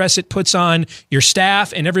know the stress it puts on your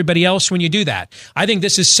staff and everybody else when you do that. I think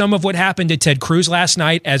this is some of what happened to Ted Cruz last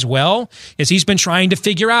night as well, is he's been trying to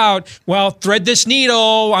figure out, thread this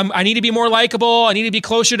needle. I need to be more likable. I need to be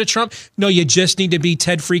closer to Trump. No, you just need to be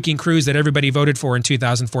Ted freaking Cruz that everybody voted for in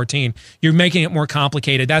 2014. You're making it more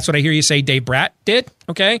complicated. That's what I hear you say Dave Bratt did.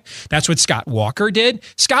 Okay. That's what Scott Walker did.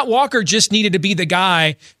 Scott Walker just needed to be the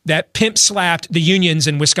guy that pimp slapped the unions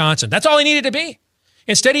in Wisconsin. That's all he needed to be.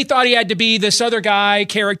 Instead, he thought he had to be this other guy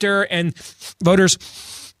character, and voters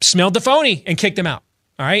smelled the phony and kicked him out.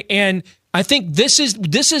 All right. And I think this is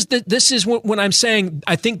when I'm saying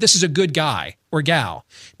I think this is a good guy or gal,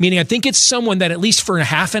 meaning I think it's someone that at least for a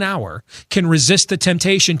half an hour can resist the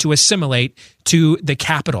temptation to assimilate to the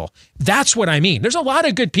Capitol. That's what I mean. There's a lot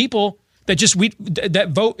of good people that that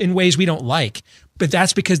vote in ways we don't like, but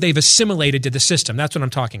that's because they've assimilated to the system. That's what I'm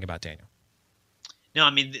talking about, Daniel. No, I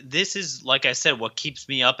mean, this is, like I said, what keeps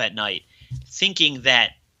me up at night, thinking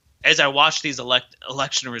that as I watch these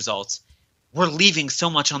election results, we're leaving so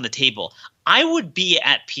much on the table. I would be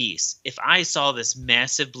at peace if I saw this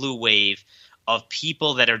massive blue wave of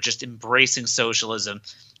people that are just embracing socialism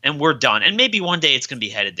and we're done. And maybe one day it's going to be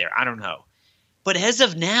headed there. I don't know. But as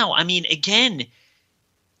of now, I mean, again,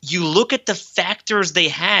 you look at the factors they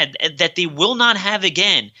had that they will not have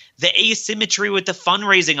again. The asymmetry with the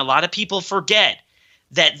fundraising. A lot of people forget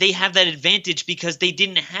that they have that advantage because they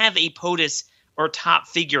didn't have a POTUS or top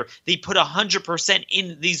figure. They put 100%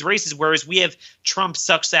 in these races, whereas we have Trump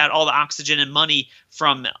sucks out all the oxygen and money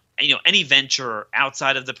from any venture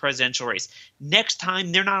outside of the presidential race. Next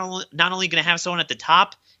time, they're not only going to have someone at the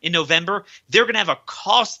top in November, they're going to have a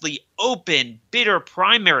costly, open, bitter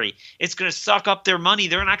primary. It's going to suck up their money.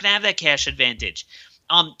 They're not going to have that cash advantage.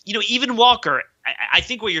 Even Walker, I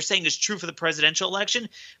think what you're saying is true for the presidential election,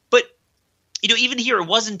 but even here, it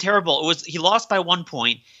wasn't terrible. He lost by 1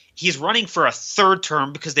 point. He's running for a third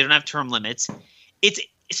term because they don't have term limits. It's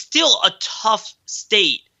still a tough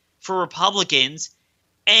state for Republicans,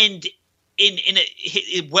 and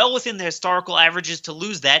well within the historical averages to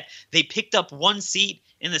lose that. They picked up 1 seat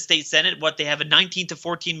in the state Senate. They have a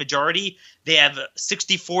 19-14 majority. They have a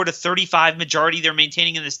 64-35 majority they're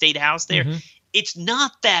maintaining in the state house there. Mm-hmm. It's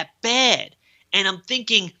not that bad. And I'm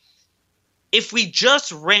thinking, if we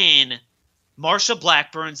just ran Marsha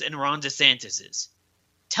Blackburn's and Ron DeSantis's,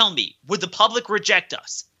 tell me, would the public reject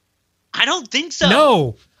us? I don't think so.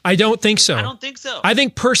 No, I don't think so. I don't think so. I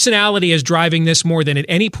think personality is driving this more than at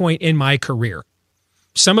any point in my career.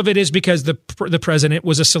 Some of it is because the president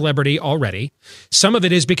was a celebrity already. Some of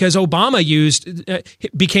it is because Obama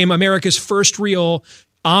became America's first real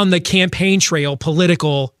on the campaign trail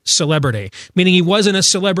political celebrity, meaning he wasn't a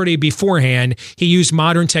celebrity beforehand. He used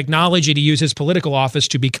modern technology to use his political office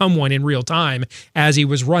to become one in real time as he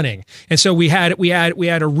was running. And so we had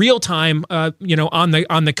a real time, on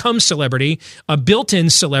the come celebrity, a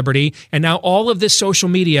built-in celebrity, and now all of this social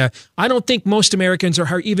media. I don't think most Americans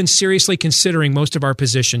are even seriously considering most of our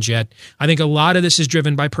positions yet. I think a lot of this is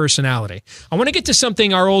driven by personality. I want to get to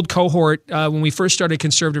something our old cohort, when we first started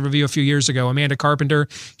Conservative Review a few years ago, Amanda Carpenter.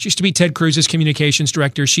 She used to be Ted Cruz's communications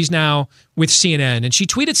director. She's now with CNN. And she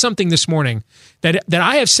tweeted something this morning that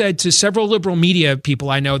I have said to several liberal media people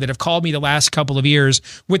I know that have called me the last couple of years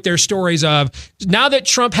with their stories of, now that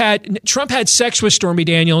Trump had sex with Stormy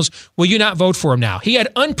Daniels, will you not vote for him now? He had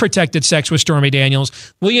unprotected sex with Stormy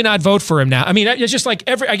Daniels. Will you not vote for him now? I mean, it's just like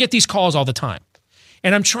I get these calls all the time.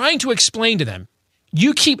 And I'm trying to explain to them,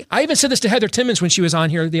 I even said this to Heather Timmons when she was on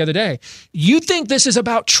here the other day. You think this is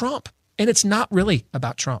about Trump. And it's not really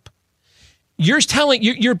about Trump.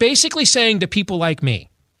 You're basically saying to people like me,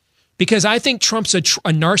 because I think Trump's a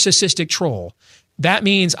narcissistic troll, that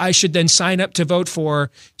means I should then sign up to vote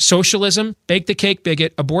for socialism, bake the cake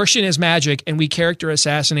bigot, abortion is magic, and we character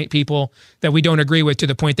assassinate people that we don't agree with to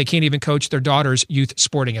the point they can't even coach their daughter's youth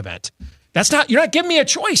sporting event. You're not giving me a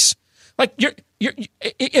choice. Like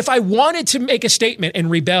if I wanted to make a statement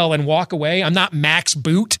and rebel and walk away, I'm not Max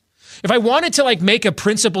Boot. If I wanted to make a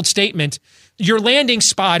principled statement, your landing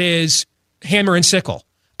spot is hammer and sickle.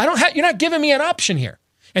 You're not giving me an option here.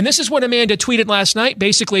 And this is what Amanda tweeted last night,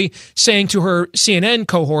 basically saying to her CNN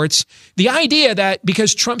cohorts, the idea that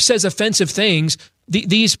because Trump says offensive things,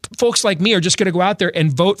 these folks like me are just going to go out there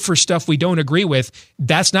and vote for stuff we don't agree with.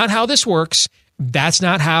 That's not how this works. That's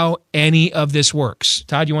not how any of this works.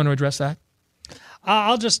 Todd, you want to address that?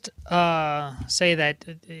 I'll just say that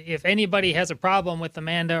if anybody has a problem with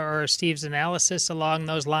Amanda or Steve's analysis along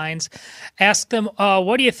those lines, ask them,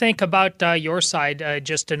 what do you think about your side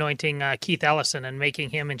just anointing Keith Ellison and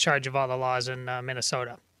making him in charge of all the laws in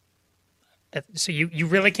Minnesota? So you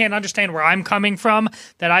really can't understand where I'm coming from,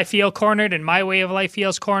 that I feel cornered and my way of life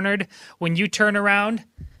feels cornered when you turn around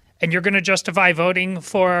and you're going to justify voting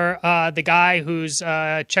for the guy who's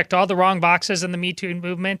checked all the wrong boxes in the Me Too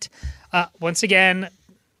movement. Once again,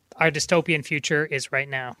 our dystopian future is right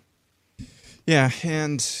now. Yeah,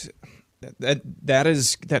 and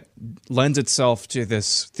that lends itself to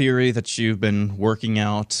this theory that you've been working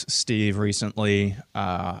out, Steve, recently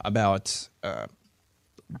about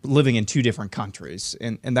living in two different countries,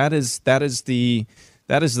 and that is the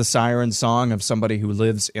siren song of somebody who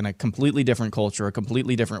lives in a completely different culture, a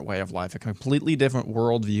completely different way of life, a completely different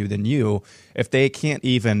worldview than you. If they can't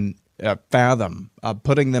even fathom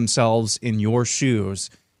putting themselves in your shoes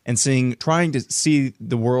and trying to see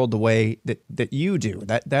the world the way that you do,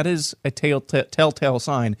 that is a telltale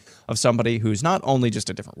sign of somebody who's not only just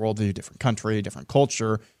a different worldview, different country, different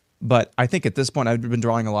culture, but I think at this point I've been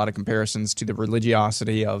drawing a lot of comparisons to the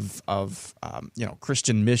religiosity of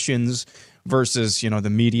Christian missions versus the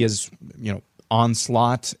media's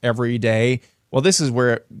onslaught every day. Well, this is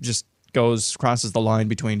where it just crosses the line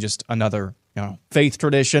between just another faith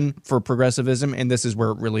tradition for progressivism, and this is where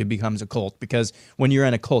it really becomes a cult, because when you're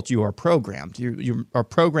in a cult, you are programmed. You are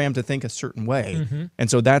programmed to think a certain way, mm-hmm.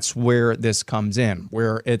 And so that's where this comes in,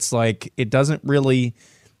 where it's like it doesn't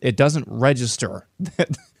register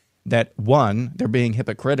that, one, they're being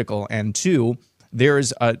hypocritical, and two,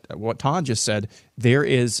 there's what Todd just said, there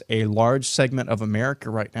is a large segment of America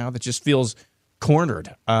right now that just feels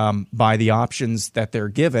cornered by the options that they're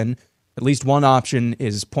given. At least one option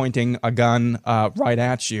is pointing a gun right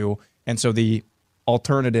at you, and so the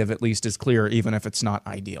alternative at least is clear, even if it's not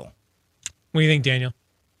ideal. What do you think, Daniel?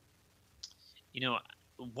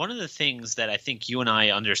 One of the things that I think you and I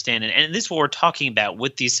understand, and this is what we're talking about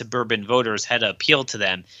with these suburban voters, how to appeal to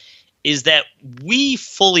them, is that we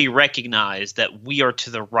fully recognize that we are to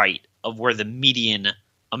the right of where the median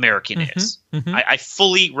American is. Mm-hmm. I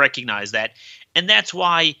fully recognize that. And that's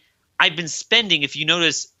why I've been spending, if you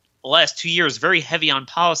notice, the last 2 years very heavy on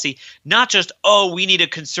policy, not just, we need a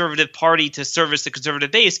conservative party to service the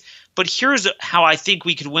conservative base, but here's how I think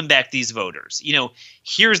we could win back these voters.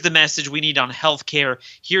 Here's the message we need on healthcare.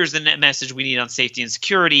 Here's the message we need on safety and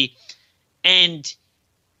security. And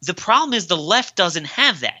the problem is the left doesn't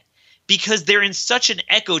have that because they're in such an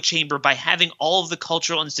echo chamber by having all of the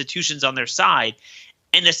cultural institutions on their side.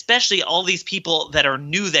 And especially all these people that are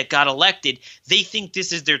new that got elected, they think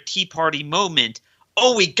this is their Tea Party moment.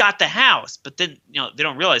 Oh, we got the House. But then, they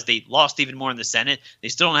don't realize they lost even more in the Senate. They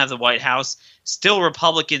still don't have the White House. Still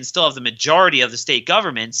Republicans still have the majority of the state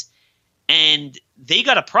governments. And they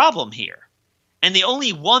got a problem here. And they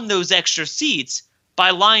only won those extra seats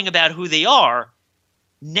by lying about who they are.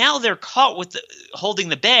 Now they're caught with holding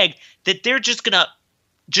the bag that they're just going to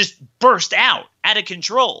just burst out of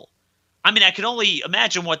control. I mean, I can only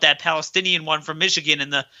imagine what that Palestinian one from Michigan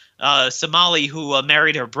and the Somali who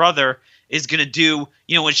married her brother is going to do,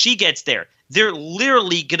 when she gets there. They're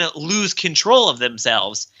literally going to lose control of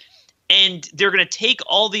themselves. And they're going to take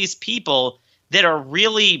all these people that are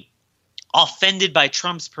really offended by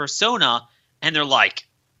Trump's persona, and they're like,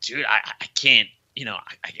 dude, I can't,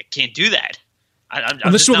 I can't do that.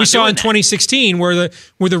 And this is what we saw in 2016, where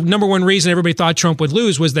the number one reason everybody thought Trump would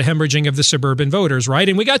lose was the hemorrhaging of the suburban voters, right?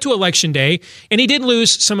 And we got to Election Day, and he did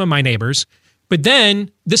lose some of my neighbors. But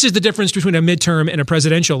then this is the difference between a midterm and a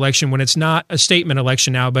presidential election when it's not a statement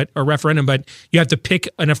election now, but a referendum, but you have to pick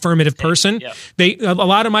an affirmative person. Yeah. A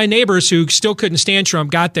lot of my neighbors who still couldn't stand Trump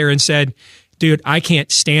got there and said, dude, I can't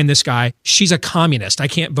stand this guy. She's a communist. I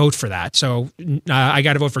can't vote for that. So I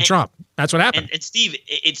got to vote for Trump. That's what happened. And Steve,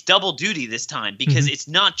 it's double duty this time because it's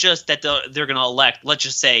not just that they're going to elect, let's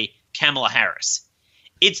just say, Kamala Harris.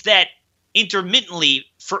 It's that intermittently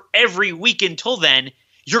for every week until then,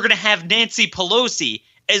 you're going to have Nancy Pelosi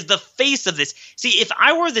as the face of this. See, if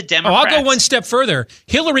I were the Democrats— I'll go one step further.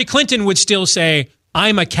 Hillary Clinton would still say,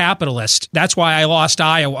 I'm a capitalist. That's why I lost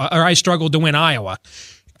Iowa, or I struggled to win Iowa.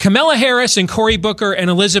 Kamala Harris and Cory Booker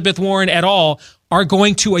and Elizabeth Warren et al. Are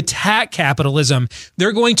going to attack capitalism.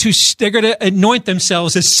 They're going to anoint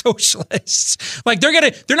themselves as socialists. Like they're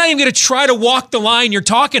not even going to try to walk the line you're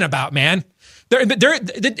talking about, man.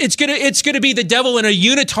 It's gonna be the devil in a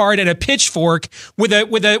unitard and a pitchfork with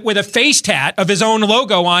a face tat of his own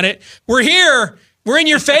logo on it. We're here. We're in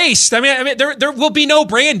your face. I mean, there will be no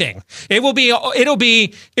branding. It'll be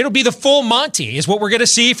the full Monty is what we're going to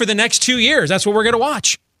see for the next 2 years. That's what we're going to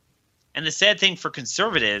watch. And the sad thing for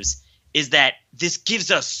conservatives is that this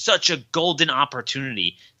gives us such a golden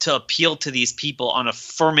opportunity to appeal to these people on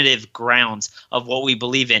affirmative grounds of what we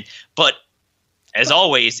believe in. But as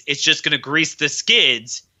always, it's just going to grease the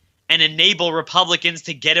skids and enable Republicans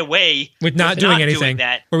to get away with not doing anything.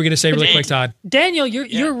 That. What are we going to say really quick, Todd? Daniel,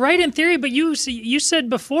 you're right in theory, but you said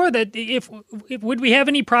before that if would we have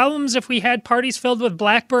any problems if we had parties filled with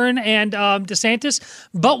Blackburn and DeSantis?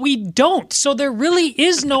 But we don't. So there really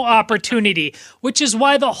is no opportunity, which is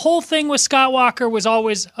why the whole thing with Scott Walker was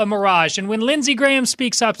always a mirage. And when Lindsey Graham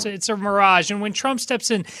speaks up, it's a mirage. And when Trump steps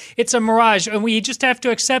in, it's a mirage. And we just have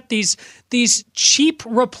to accept these cheap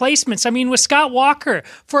replacements. I mean, with Scott Walker,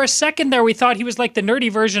 for a second there, we thought he was like the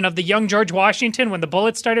nerdy version of the young George Washington when the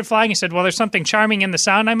bullets started flying. He said, well, there's something charming in the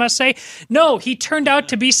sound, I must say. No, he turned out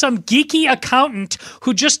to be some geeky accountant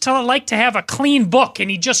who just liked to have a clean book,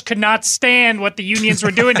 and he just could not stand what the unions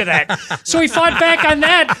were doing to that. So he fought back on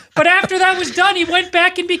that. But after that was done, he went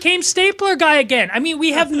back and became stapler guy again. I mean,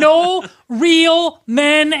 we have no real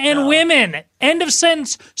men and women. End of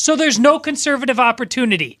sentence. So there's no conservative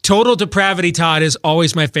opportunity. Total depravity, Todd, is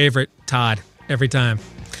always my favorite, Todd, every time.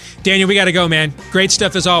 Daniel, we got to go, man. Great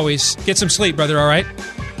stuff as always. Get some sleep, brother, all right?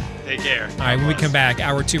 Take care. All right, when we come back,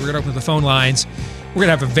 hour 2, we're going to open the phone lines. We're going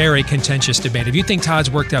to have a very contentious debate. If you think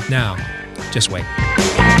Todd's worked up now, just wait.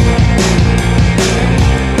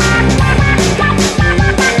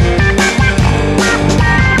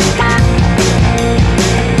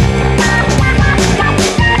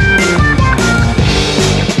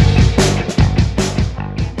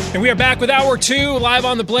 And And we are back with Hour 2, live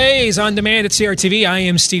on the Blaze, on demand at CRTV. I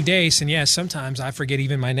am Steve Deace, and yes, sometimes I forget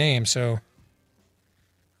even my name, so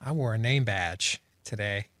I wore a name badge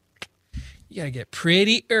today. You got to get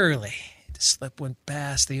pretty early to slip one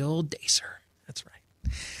past the old Dacer. That's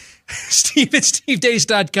right. Steve at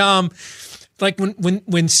stevedeace.com. Like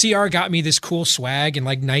when CR got me this cool swag and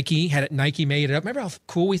like Nike made it up. Remember how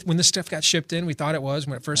cool when this stuff got shipped in? We thought it was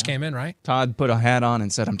when it first came in, right? Todd put a hat on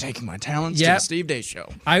and said, "I'm taking my talents to the Steve Deace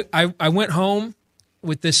Show." I went home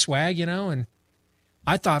with this swag, and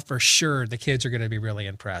I thought for sure the kids are going to be really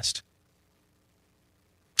impressed.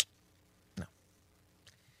 No.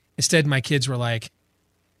 Instead, my kids were like,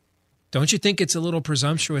 "Don't you think it's a little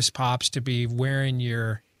presumptuous, Pops, to be wearing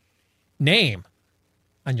your name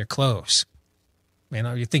on your clothes?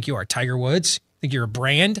 You think you are Tiger Woods? Think you're a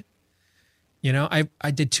brand?"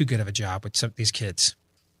 I did too good of a job with some of these kids.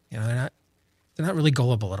 They're not really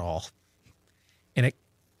gullible at all. And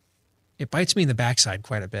it bites me in the backside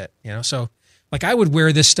quite a bit, So like I would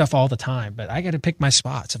wear this stuff all the time, but I got to pick my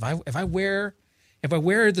spots. If I wear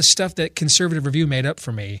the stuff that Conservative Review made up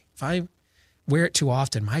for me, if I wear it too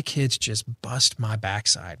often, my kids just bust my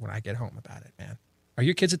backside when I get home about it, man. Are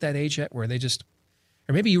your kids at that age yet where they just,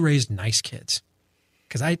 or maybe you raised nice kids?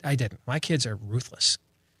 Because I didn't. My kids are ruthless.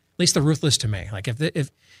 At least they're ruthless to me. Like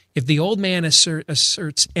if the old man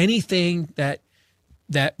asserts anything that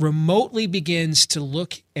remotely begins to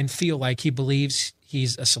look and feel like he believes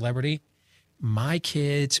he's a celebrity, my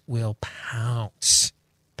kids will pounce.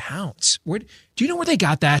 Do you know where they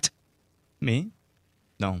got that? Me?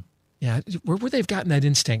 No. Yeah, where they've gotten that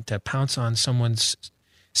instinct to pounce on someone's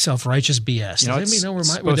self-righteous BS. It's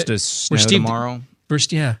supposed to snow tomorrow. Where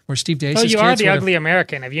Steve Deace. Oh, you are the ugly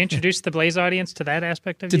American. Have you introduced the Blaze audience to that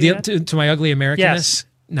aspect of you yet? To my ugly Americanness? Yes.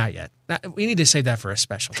 Not yet. We need to save that for a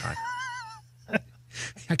special time.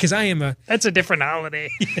 Because I am That's a different holiday.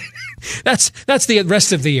 That's the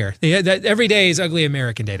rest of the year. Every day is Ugly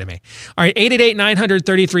American Day to me. All right,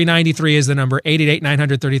 888-900-3393 is the number.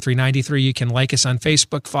 888-900-3393. You can like us on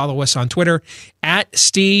Facebook, follow us on Twitter at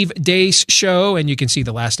Steve Deace Show, and you can see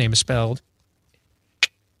the last name is spelled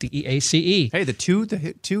D-E-A-C-E. Hey, the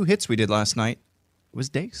two hits we did last night was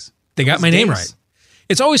Deace. They got my name right.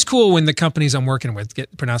 It's always cool when the companies I'm working with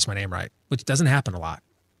pronounce my name right, which doesn't happen a lot,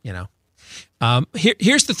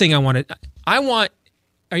 Here's the thing I want. Are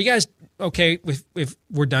you guys okay if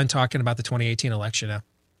we're done talking about the 2018 election now?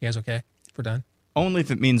 You guys okay if we're done? Only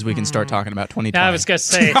if it means we can start talking about 2020. Yeah, I was going to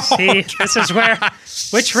say, this is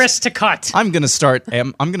which wrist to cut. I'm going to start.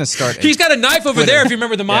 He's got a knife over there. If you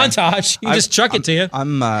remember the montage, you just chuck it to you.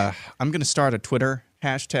 I'm going to start a Twitter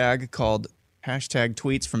hashtag called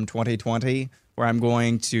 #tweets from 2020, where I'm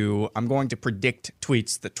going to predict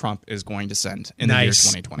tweets that Trump is going to send in the year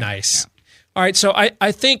 2020. Nice. Yeah. All right, so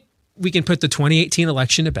I think we can put the 2018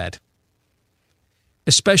 election to bed.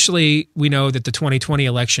 Especially, we know that the 2020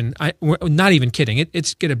 election, we're not even kidding,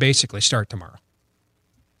 it's going to basically start tomorrow.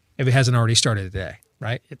 If it hasn't already started today,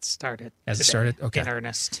 right? It started. Has it started? Okay. In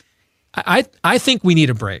earnest. I think we need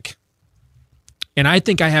a break. And I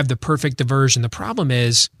think I have the perfect diversion. The problem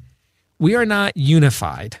is we are not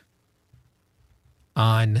unified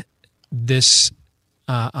on this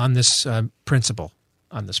principle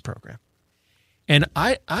on this program. And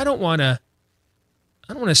I don't want to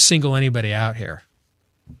single anybody out here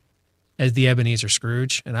as the Ebenezer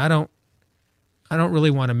Scrooge, and I don't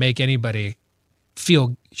really want to make anybody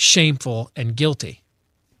feel shameful and guilty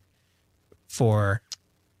for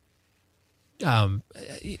their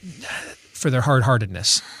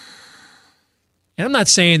hard-heartedness. And I'm not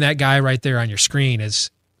saying that guy right there on your screen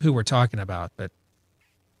is who we're talking about, but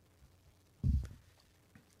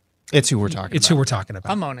it's who we're talking about. It's who we're talking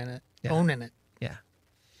about. I'm owning it. Yeah. Owning it. Yeah.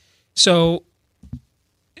 So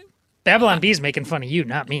Babylon B's making fun of you,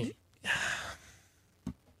 not me.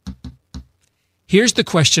 Here's the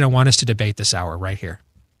question I want us to debate this hour right here.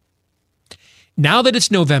 Now that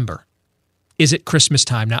it's November, is it Christmas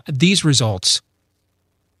time? Now, these results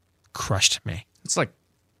crushed me. It's like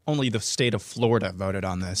only the state of Florida voted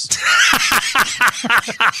on this.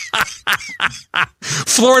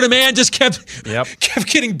 Florida man just kept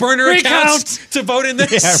getting burner accounts to vote in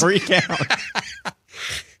this. Yeah, recount.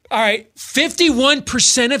 All right,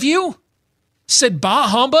 51% of you said bah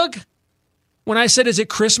humbug when I said, is it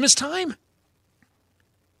Christmas time?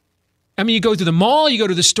 I mean, you go to the mall, you go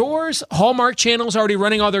to the stores, Hallmark Channel's already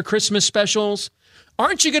running all their Christmas specials.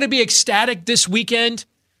 Aren't you going to be ecstatic this weekend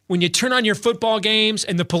when you turn on your football games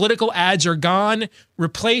and the political ads are gone,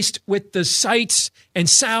 replaced with the sights and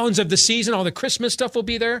sounds of the season? All the Christmas stuff will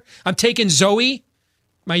be there. I'm taking Zoe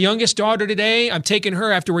My youngest daughter today, I'm taking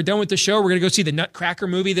her after we're done with the show. We're going to go see the Nutcracker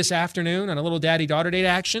movie this afternoon on a little daddy-daughter date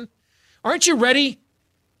action. Aren't you ready?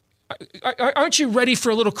 Aren't you ready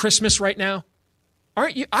for a little Christmas right now?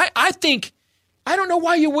 Aren't you? I think, I don't know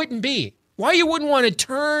why you wouldn't be. Why you wouldn't want to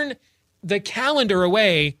turn the calendar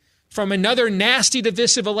away from another nasty,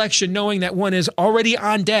 divisive election, knowing that one is already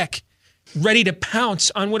on deck, ready to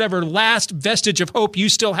pounce on whatever last vestige of hope you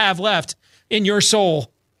still have left in your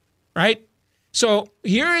soul, right? So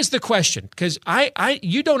here is the question, because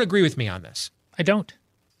you don't agree with me on this. I don't.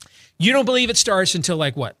 You don't believe it starts until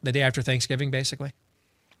like what? The day after Thanksgiving, basically?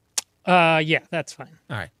 Yeah, that's fine.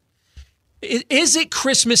 All right. Is it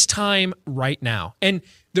Christmas time right now? And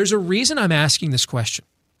there's a reason I'm asking this question,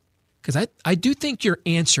 because I do think your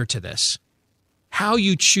answer to this, how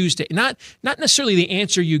you choose to, not necessarily the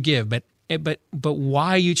answer you give, but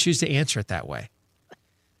why you choose to answer it that way.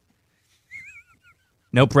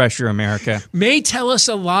 No pressure, America. May tell us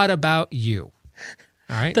a lot about you.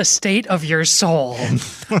 All right. The state of your soul.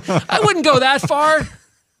 I wouldn't go that far.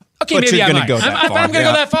 Okay, but maybe I might. I'm going to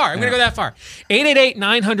go that far. I'm going to go that far.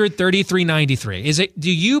 888-900-3393. Is it?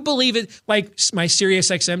 Do you believe it? Like my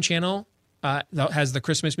Sirius XM channel has the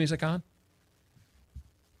Christmas music on.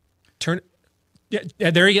 Turn.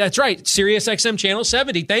 Yeah, there you go. That's right. Sirius XM channel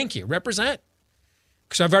 70. Thank you. Represent.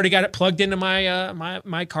 Because I've already got it plugged into my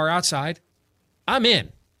my car outside. I'm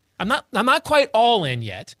in. I'm not quite all in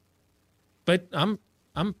yet, but I'm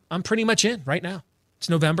pretty much in right now. It's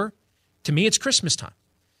November. To me, it's Christmas time.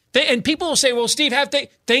 And people will say, well, Steve,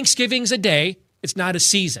 Thanksgiving's a day. It's not a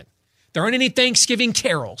season. There aren't any Thanksgiving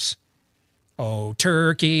carols. Oh,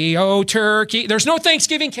 turkey, oh, turkey. There's no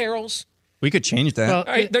Thanksgiving carols. We could change that. Well,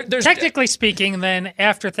 right, technically speaking, then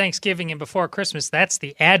after Thanksgiving and before Christmas, that's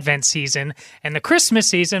the Advent season. And the Christmas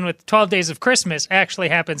season with 12 days of Christmas actually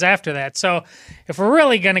happens after that. So if we're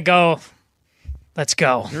really going to go, let's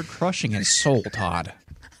go. You're crushing his soul, Todd.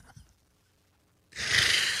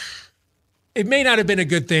 It may not have been a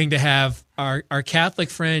good thing to have our Catholic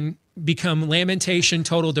friend become lamentation,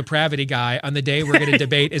 total depravity guy on the day we're going to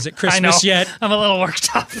debate. Is it Christmas yet? I'm a little worked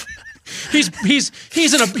up. He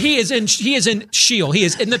is in Sheol. He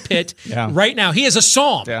is in the pit right now. He is a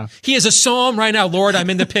psalm. Yeah. He is a psalm right now. Lord, I'm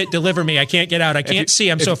in the pit. Deliver me. I can't get out. I can't see.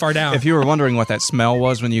 I'm so far down. If you were wondering what that smell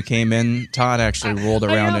was when you came in, Todd actually rolled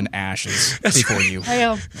around in ashes before you. I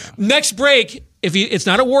am. Next break. It's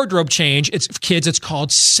not a wardrobe change. It's kids. It's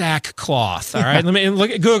called sackcloth. All right.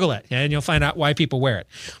 Google it, and you'll find out why people wear it.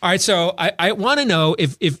 All right. So I want to know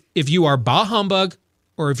if you are bah humbug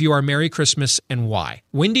or if you are Merry Christmas, and why.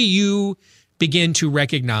 When do you begin to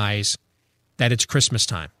recognize that it's Christmas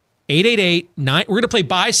time? 888-9. We're going to play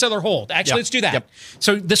buy, sell, or hold. Actually, let's do that. Yep.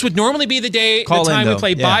 So this would normally be the time we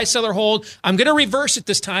play buy, sell, or hold. I'm going to reverse it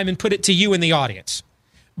this time and put it to you in the audience.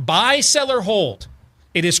 Buy, sell, or hold.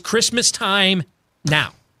 It is Christmas time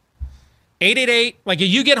now. 888, like if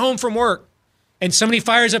you get home from work and somebody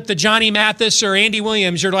fires up the Johnny Mathis or Andy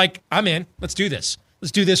Williams, you're like, I'm in. Let's do this.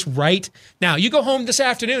 Let's do this right now. You go home this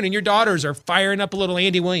afternoon and your daughters are firing up a little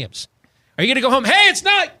Andy Williams. Are you going to go home? Hey, it's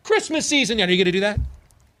not Christmas season yet. Are you going to do that?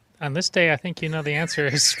 On this day, I think you know the answer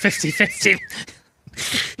is 50-50.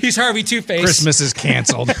 He's Harvey Two-Face. Christmas is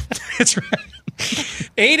canceled. That's right.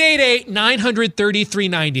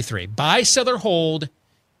 888-900-3393. Buy, sell, or hold.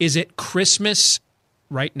 Is it Christmas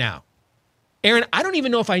right now? Aaron, I don't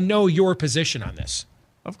even know if I know your position on this.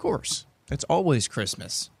 Of course. It's always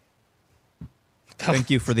Christmas. Thank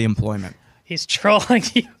you for the employment. He's trolling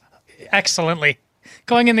you excellently.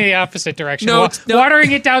 Going in the opposite direction. No.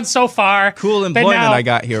 Watering it down so far. Cool employment I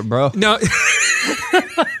got here, bro. No.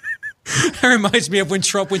 That reminds me of when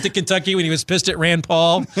Trump went to Kentucky when he was pissed at Rand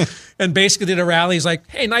Paul and basically did a rally. He's like,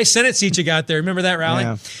 hey, nice Senate seat you got there. Remember that rally?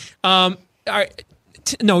 Yeah. All right.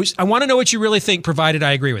 No, I want to know what you really think, provided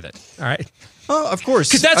I agree with it. All right. Oh, of course.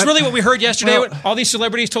 Because that's really what we heard yesterday. All these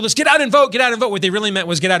celebrities told us, get out and vote, get out and vote. What they really meant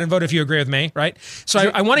was get out and vote if you agree with me, right? So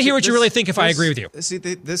I want to hear what you really think if I agree with you. See,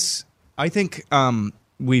 I think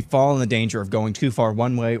we fall in the danger of going too far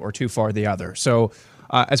one way or too far the other. So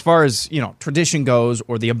as far as, tradition goes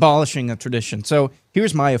or the abolishing of tradition. So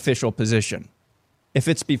here's my official position. If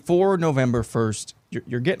it's before November 1st,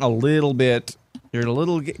 you're getting a little bit, getting a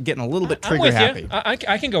little bit trigger happy.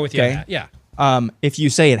 I can go with you on that, yeah. If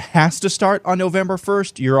you say it has to start on November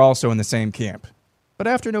 1st, you're also in the same camp. But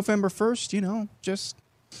after November 1st, just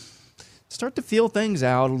start to feel things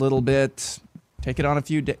out a little bit. Take it on a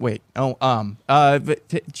few days.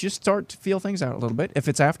 Just start to feel things out a little bit if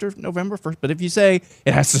it's after November 1st. But if you say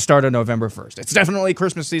it has to start on November 1st, it's definitely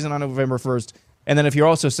Christmas season on November 1st. And then if you're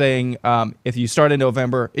also saying if you start in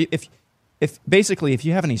November, if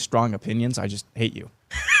you have any strong opinions, I just hate you.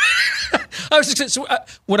 I was just,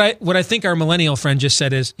 what I think our millennial friend just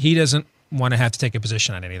said is he doesn't want to have to take a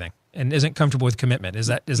position on anything and isn't comfortable with commitment. Is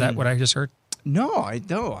that what I just heard? No, I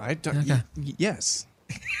don't. Okay. Yes.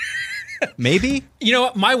 Maybe. You know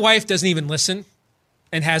what? My wife doesn't even listen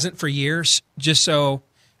and hasn't for years, just so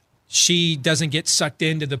she doesn't get sucked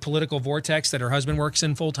into the political vortex that her husband works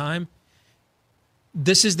in full time.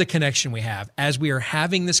 This is the connection we have. As we are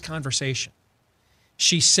having this conversation,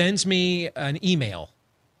 she sends me an email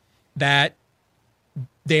that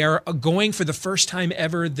they are going, for the first time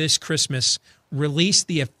ever this Christmas, release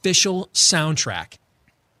the official soundtrack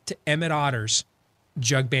to Emmett Otter's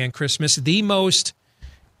Jug Band Christmas, the most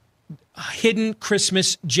hidden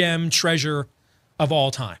Christmas gem treasure of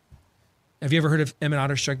all time. Have you ever heard of Emmett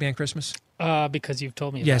Otter's Jug Band Christmas? Because you've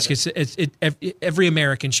told me about it. Every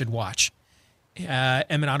American should watch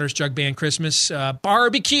Emmett Otter's Jug Band Christmas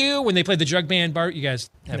barbecue, when they played the Jug Band bar. You guys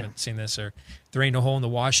haven't seen this, or There Ain't No Hole in the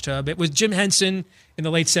Wash Tub. It was Jim Henson in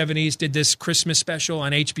the late 70s did this Christmas special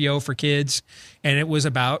on HBO for kids, and it was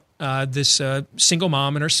about this single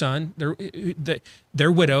mom and her son.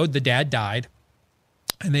 They're widowed. The dad died,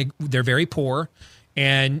 and they're very poor.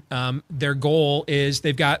 And their goal is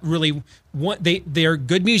they've got really they're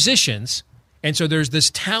good musicians, and so there's this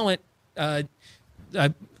talent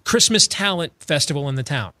Christmas talent festival in the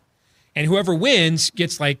town, and whoever wins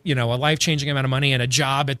gets a life-changing amount of money and a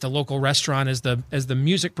job at the local restaurant as the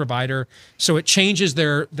music provider. So it changes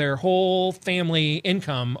their whole family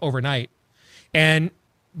income overnight,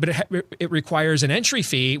 but it requires an entry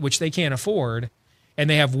fee which they can't afford, and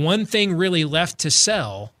they have one thing really left to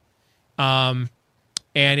sell.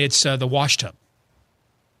 And it's the wash tub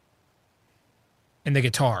and the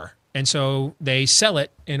guitar. And so they sell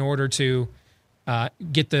it in order to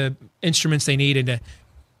get the instruments they need. And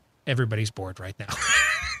everybody's bored right now.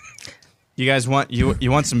 You guys want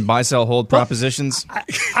you want some buy, sell, hold propositions?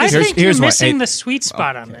 I think you're missing the sweet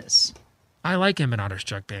spot on this. I like Emmett Otter's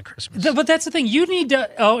Jug Band Christmas. But that's the thing. You need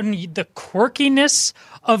to own the quirkiness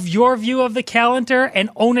of your view of the calendar and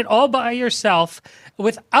own it all by yourself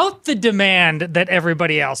without the demand that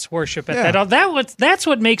everybody else worship it. Yeah. That's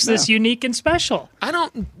what makes this unique and special. I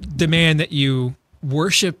don't demand that you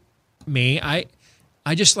worship me. I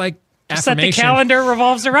just like affirmation. That the calendar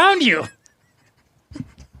revolves around you.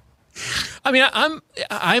 I mean, I'm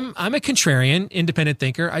a contrarian, independent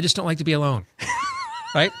thinker. I just don't like to be alone.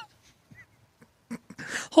 Right?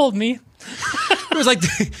 Hold me. It was like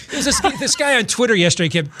this guy on Twitter yesterday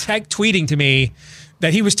kept tweeting to me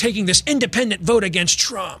that he was taking this independent vote against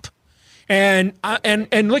Trump, and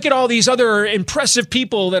look at all these other impressive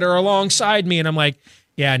people that are alongside me, and I'm like,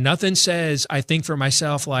 yeah, nothing says I think for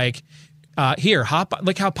myself like, here,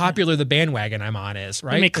 look how popular the bandwagon I'm on is,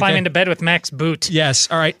 right? Let me climb into bed with Max Boot. Yes,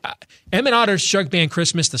 all right. Emmett Otter's Jug Band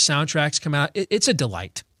Christmas, the soundtracks come out. It's a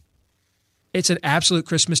delight. It's an absolute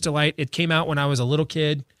Christmas delight. It came out when I was a little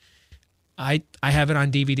kid. I have it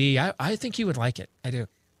on DVD. I think you would like it. I do.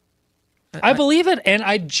 I believe it, and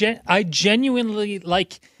I genuinely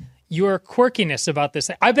like your quirkiness about this.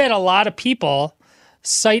 I bet a lot of people,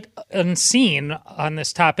 sight unseen on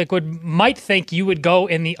this topic, might think you would go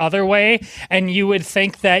in the other way, and you would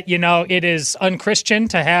think that, it is unchristian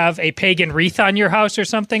to have a pagan wreath on your house or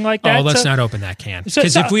something like that. Oh, let's not open that can.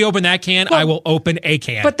 Because if we open that can, I will open a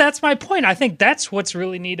can. But that's my point. I think that's what's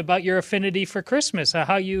really neat about your affinity for Christmas,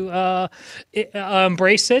 how you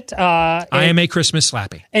embrace it. I am a Christmas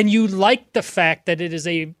slappy. And you like the fact that it is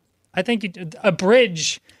a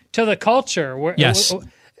bridge to the culture. Yes.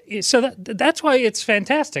 So that's why it's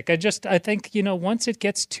fantastic. I think, once it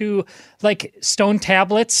gets to like stone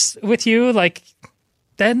tablets with you, like,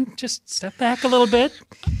 then just step back a little bit.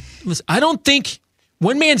 Listen, I don't think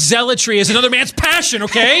one man's zealotry is another man's passion,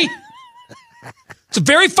 okay? It's a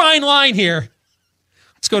very fine line here.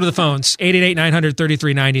 Let's go to the phones.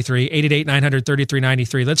 888-900-3393,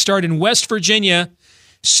 888-900-3393. Let's start in West Virginia.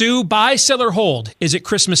 Sue, buy, sell, or hold. Is it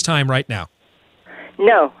Christmas time right now?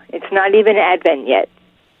 No, it's not even Advent yet.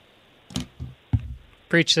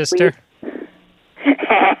 Preach, sister.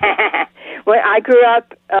 When I grew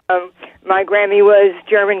up, my Grammy was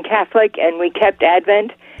German Catholic, and we kept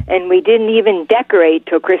Advent, and we didn't even decorate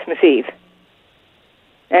till Christmas Eve.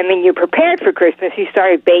 I mean, you prepared for Christmas. You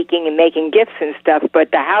started baking and making gifts and stuff,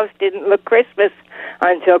 but the house didn't look Christmas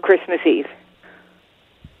until Christmas Eve.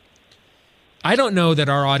 I don't know that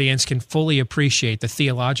our audience can fully appreciate the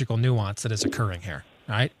theological nuance that is occurring here,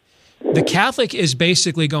 right? The Catholic is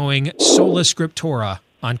basically going sola scriptura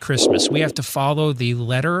on Christmas. We have to follow the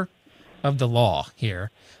letter of the law here.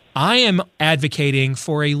 I am advocating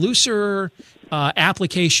for a looser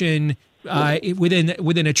application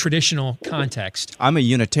within a traditional context. I'm a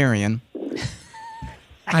Unitarian.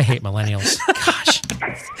 I hate millennials. Gosh.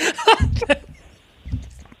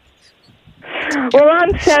 Well,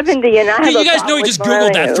 I'm 70 and I have You guys know he just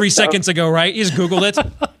Googled that 3 seconds ago, right? He just Googled it.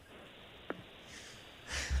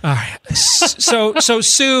 All right. So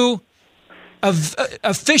Sue,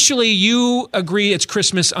 officially you agree it's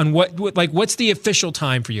Christmas on what's the official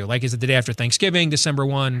time for you? Like, is it the day after Thanksgiving, December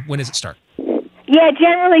 1? When does it start? Yeah,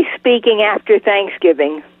 generally speaking, after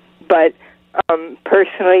Thanksgiving. But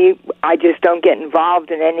personally, I just don't get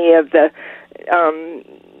involved in any of the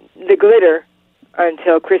glitter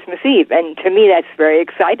until Christmas Eve. And to me, that's very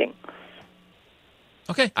exciting.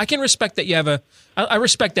 Okay, I can respect that you have I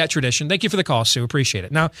respect that tradition. Thank you for the call, Sue. Appreciate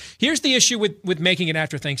it. Now, here's the issue with making it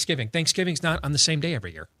after Thanksgiving. Thanksgiving's not on the same day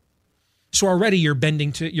every year. So already you're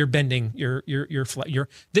bending your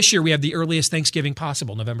this year we have the earliest Thanksgiving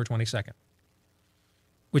possible, November 22nd.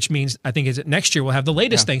 Which means I think next year we'll have the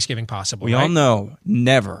latest Thanksgiving possible. We all know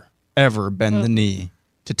never ever bend the knee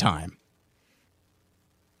to time.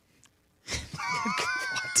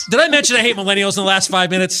 Did I mention I hate millennials in the last 5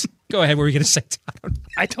 minutes? Go ahead. What were you going to say?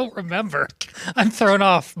 I don't remember. I'm thrown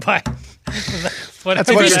off by what. If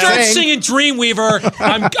you start singing Dreamweaver,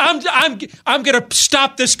 I'm going to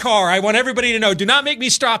stop this car. I want everybody to know. Do not make me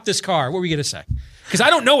stop this car. What were you going to say? Because I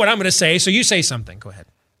don't know what I'm going to say. So you say something. Go ahead.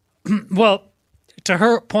 Well, to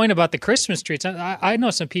her point about the Christmas trees, I know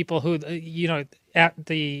some people who they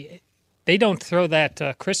don't throw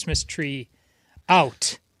that Christmas tree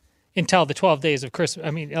out until the 12 days of Christmas.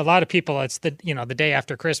 I mean, a lot of people, it's the day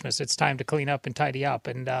after Christmas. It's time to clean up and tidy up,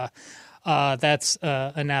 and that's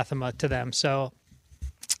anathema to them. So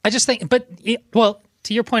I just think,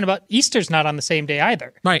 to your point about Easter's not on the same day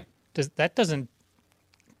either, right? That doesn't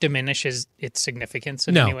diminish its significance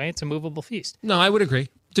in any way. It's a movable feast. No, I would agree.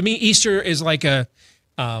 To me, Easter is like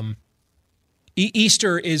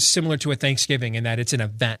Easter is similar to a Thanksgiving in that it's an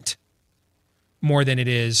event more than it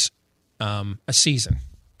is a season.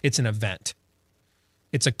 It's an event.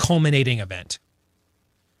 It's a culminating event.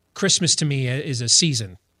 Christmas to me is a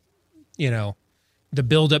season, the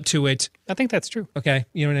build up to it. I think that's true. Okay.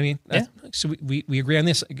 You know what I mean? Yeah. So we agree on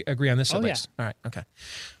this at least. Yeah. All right. Okay.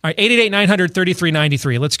 All right.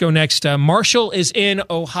 888-900-3393. Let's go next. Marshall is in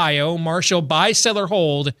Ohio. Marshall, buy, sell, or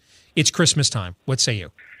hold. It's Christmas time. What say you?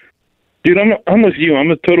 Dude, I'm with you. I'm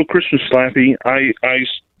a total Christmas slappy.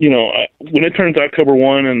 When it turns October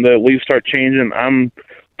 1 and the leaves start changing, I'm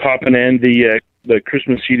popping in the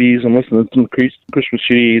Christmas CDs and listening to some Christmas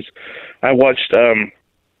CDs. I watched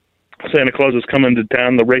Santa Claus is Coming to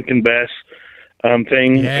Town, the Rankin Bass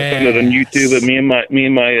thing. Yes. I found it on YouTube, and me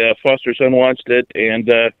and my foster son watched it, and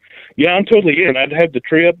I'm totally in. I'd have the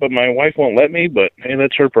tree up, but my wife won't let me. But hey,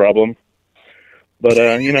 that's her problem. But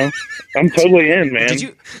I'm totally in,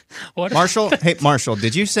 man. Marshall,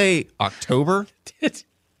 did you say October?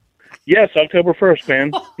 Yes, October 1st,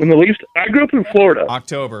 man. When the leaves, I grew up in Florida.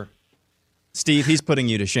 October. Steve, he's putting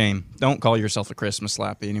you to shame. Don't call yourself a Christmas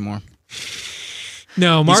slappy anymore.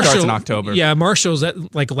 No, Marshall. He starts in October. Yeah, Marshall's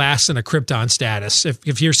at last in a Krypton status.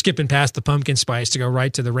 If you're skipping past the pumpkin spice to go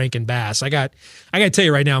right to the Rankin Bass, I got to tell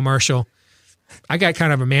you right now, Marshall, I got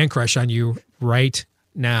kind of a man crush on you right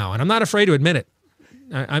now, and I'm not afraid to admit it.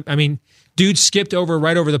 I mean, dude skipped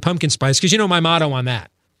right over the pumpkin spice because you know my motto on that: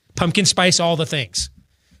 pumpkin spice, all the things.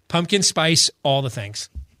 Pumpkin spice, all the things.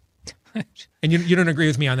 And you don't agree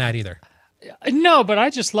with me on that either. No, but I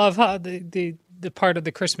just love how the part of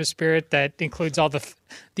the Christmas spirit that includes all the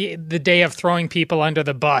day of throwing people under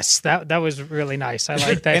the bus. That was really nice. I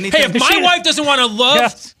like that. Hey, if my wife doesn't want to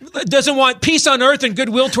love, doesn't want peace on earth and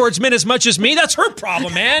goodwill towards men as much as me, that's her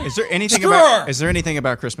problem, man. Is there anything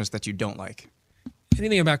about Christmas that you don't like?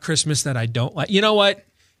 Anything about Christmas that I don't like? You know what?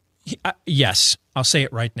 Yes, I'll say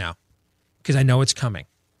it right now because I know it's coming.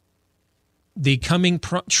 The coming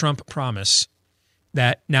Trump promise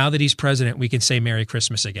that now that he's president, we can say Merry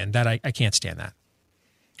Christmas again. That I can't stand that.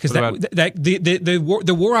 Because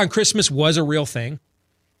the war on Christmas was a real thing,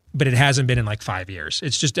 but it hasn't been in like 5 years.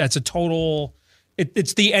 It's just, that's a total,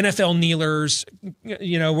 it's the NFL kneelers,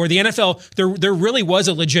 where the NFL, there really was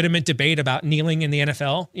a legitimate debate about kneeling in the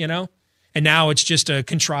NFL, and now it's just a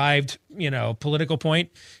contrived, political point.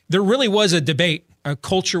 There really was a debate, a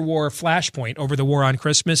culture war flashpoint over the war on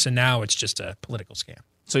Christmas, and now it's just a political scam.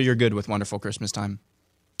 So you're good with Wonderful Christmas Time?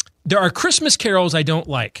 There are Christmas carols I don't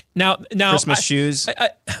like. Now, Christmas shoes.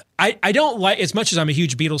 I don't like, as much as I'm a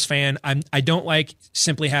huge Beatles fan, I don't like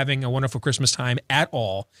Simply Having a Wonderful Christmas Time at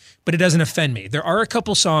all. But it doesn't offend me. There are a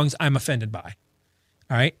couple songs I'm offended by.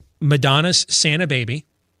 All right, Madonna's Santa Baby.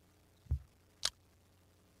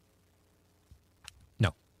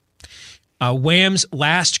 No. Wham's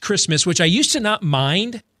Last Christmas, which I used to not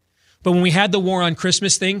mind, but when we had the war on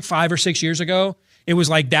Christmas thing 5 or 6 years ago, It was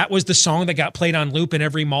like that was the song that got played on loop in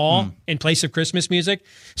every mall in place of Christmas music.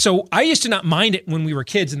 So I used to not mind it when we were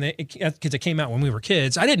kids, because it came out when we were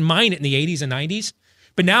kids. I didn't mind it in the 80s and 90s,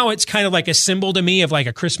 but now it's kind of like a symbol to me of like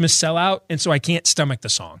a Christmas sellout, and so I can't stomach the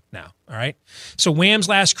song now. All right. So Wham's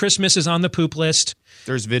Last Christmas is on the poop list.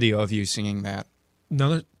 There's video of you singing that.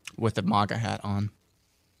 No, with the MAGA hat on.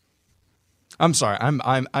 I'm sorry.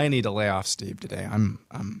 I need to lay off Steve today.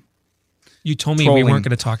 You told me we weren't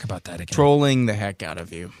going to talk about that again. Trolling the heck out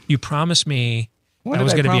of you. You promised me that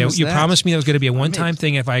was going to be. You promised me that was going to be a one-time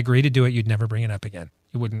thing. If I agreed to do it, you'd never bring it up again.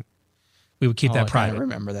 You wouldn't. We would keep that private. I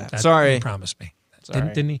remember that. Sorry, he promised me.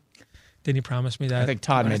 Didn't he? Didn't he promise me that? I think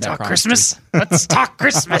Todd made that promise. Christmas. Let's talk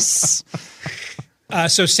Christmas.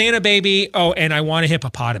 So Santa Baby. Oh, and I want a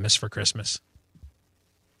hippopotamus for Christmas.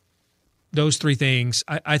 Those three things,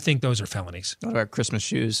 I think those are felonies. What about Christmas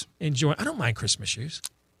shoes? I don't mind Christmas shoes.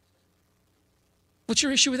 What's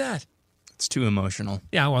your issue with that? It's too emotional.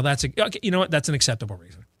 Yeah, well, okay, you know what? That's an acceptable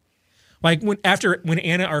reason. Like when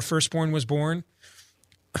Anna, our firstborn, was born,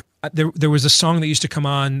 there was a song that used to come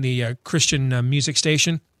on the Christian music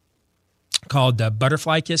station called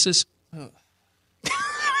Butterfly Kisses. Oh.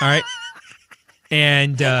 All right.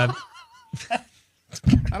 And I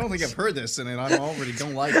don't think I've heard this, and I already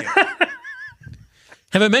don't like it.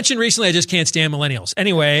 Have I mentioned recently I just can't stand millennials?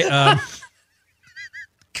 Anyway.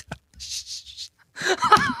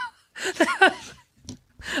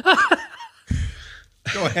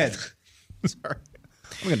 Go ahead. Sorry.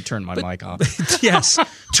 I'm going to turn my mic off. Yes.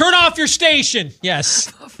 Turn off your station.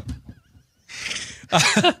 Yes.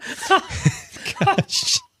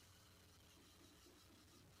 Gosh.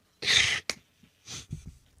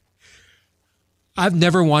 I've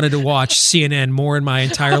never wanted to watch CNN more in my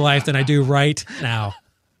entire life than I do right now.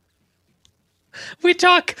 We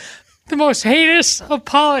talk the most heinous of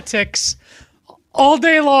politics all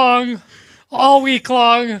day long, all week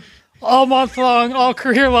long, all month long, all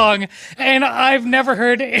career long, and I've never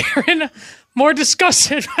heard Aaron more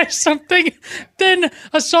disgusted by something than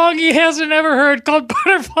a song he hasn't ever heard called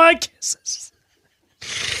Butterfly Kisses.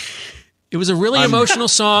 It was a really emotional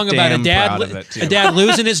song about a dad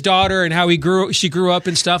losing his daughter and how she grew up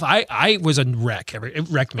and stuff. I was a wreck. It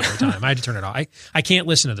wrecked me every time. I had to turn it off. I can't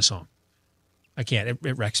listen to the song. I can't.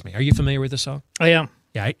 It wrecks me. Are you familiar with the song? I am.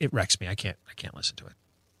 Yeah, it wrecks me. I can't listen to it.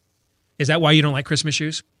 Is that why you don't like Christmas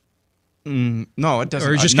shoes? No, it doesn't.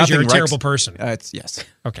 Or just because you're a terrible person? Yes.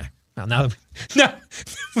 Okay. Well, now that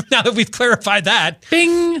we've clarified that.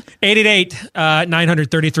 Bing.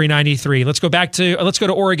 888-900-3393. Let's go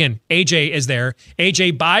to Oregon. AJ is there.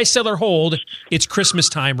 AJ, buy, sell, or hold. It's Christmas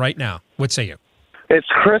time right now. What say you? It's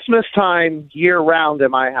Christmas time year round in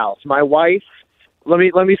my house. My wife, let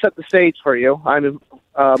me set the stage for you. I'm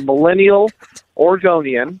a millennial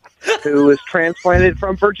Oregonian who was transplanted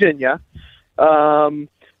from Virginia.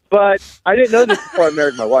 But I didn't know this before I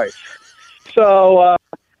married my wife. So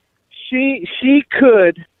she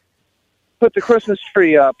could put the Christmas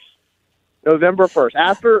tree up November 1st.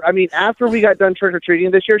 After we got done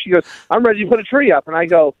trick-or-treating this year, she goes, I'm ready to put a tree up. And I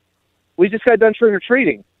go, we just got done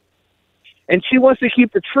trick-or-treating. And she wants to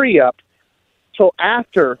keep the tree up till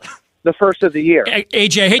after the first of the year.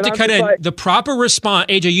 AJ, I hate to cut in. The proper response,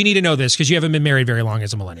 AJ, you need to know this because you haven't been married very long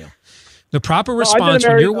as a millennial. The proper response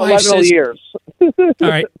when your wife says, years. all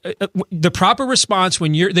right, the proper response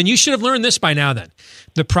then you should have learned this by now then.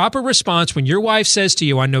 The proper response when your wife says to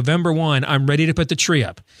you on November 1, I'm ready to put the tree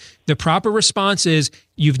up. The proper response is,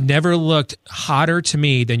 you've never looked hotter to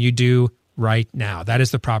me than you do right now. That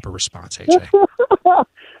is the proper response, AJ.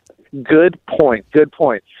 Good point.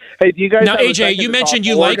 Hey, do you guys now, AJ, you mentioned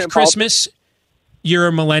you like Christmas. You're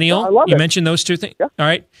a millennial. I love you it. mentioned those two things. Yeah. All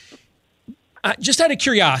right. Just out of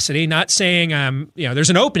curiosity, not saying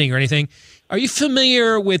there's an opening or anything. Are you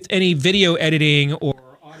familiar with any video editing or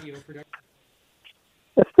audio production?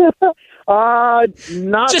 Not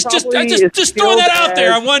just just throwing that out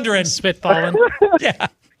there. I'm wondering. Spitballing. Yeah.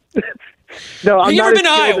 No, I'm Have you not ever been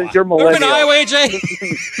to Iowa? Ever been to Iowa, AJ?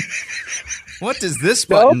 What does this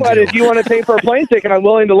button No, but do? if you want to pay for a plane ticket, I'm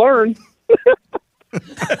willing to learn.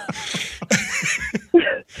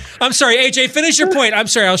 I'm sorry, AJ, finish your point. I'm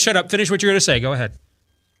sorry, I'll shut up. Finish what you're going to say. Go ahead.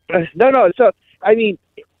 No. So, and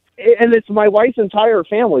it's my wife's entire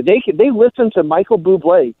family. They listen to Michael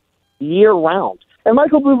Bublé year round. And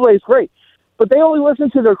Michael Bublé is great. But they only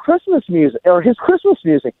listen to their Christmas music or his Christmas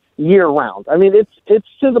music year round. I mean, it's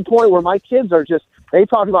to the point where my kids are they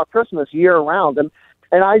talk about Christmas year round. And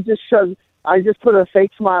I just put a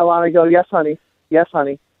fake smile on and go, yes, honey. Yes,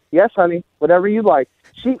 honey. Yes, honey. Whatever you like.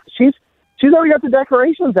 She's already got the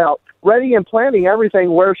decorations out, ready and planning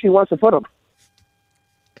everything where she wants to put them.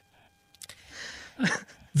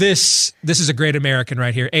 This is a great American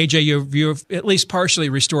right here. AJ, you've at least partially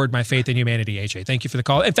restored my faith in humanity, AJ. Thank you for the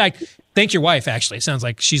call. In fact, thank your wife, actually. It sounds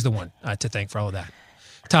like she's the one to thank for all of that.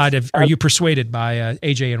 Todd, are you persuaded by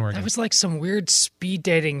AJ in Oregon? That was like some weird speed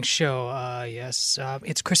dating show. Yes,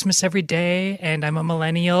 it's Christmas every day, and I'm a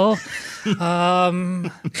millennial.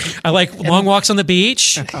 I like long walks on the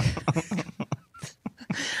beach.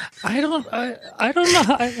 I don't know.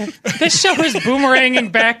 This show is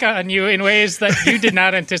boomeranging back on you in ways that you did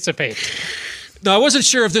not anticipate. No, I wasn't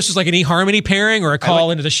sure if this was like an eHarmony pairing or a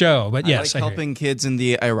call into the show, but yes. I like helping kids in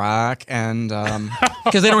the Iraq and...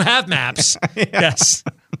 Because they don't have maps. Yes.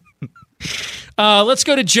 Let's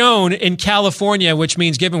go to Joan in California, which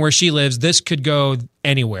means given where she lives, this could go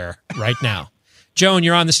anywhere right now. Joan,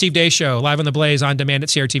 you're on the Steve Day Show, live on the Blaze, on demand at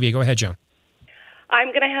CRTV. Go ahead, Joan. I'm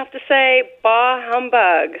going to have to say, bah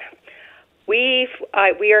humbug. We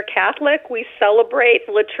are Catholic. We celebrate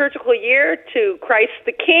the liturgical year to Christ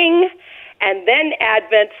the King, and then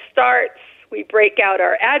Advent starts. We break out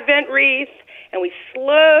our Advent wreath, and we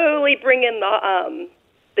slowly bring in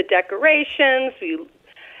the decorations,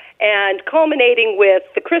 and culminating with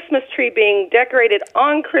the Christmas tree being decorated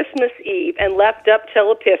on Christmas Eve and left up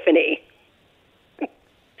till Epiphany.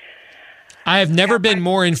 I have never been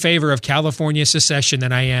more in favor of California secession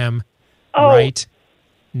than I am right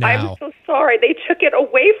now. I'm so sorry. They took it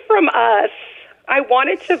away from us. I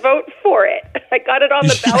wanted to vote for it. I got it on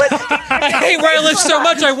the ballot. I hate where I live so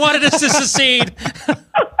much, I wanted us to secede.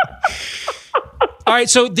 All right,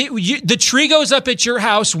 so the tree goes up at your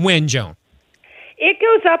house when, Joan? It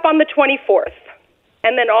goes up on the 24th.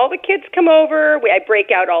 And then all the kids come over. I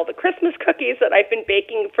break out all the Christmas cookies that I've been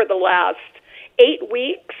baking for the last 8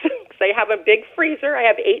 weeks. Because I have a big freezer. I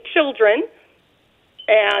have 8 children.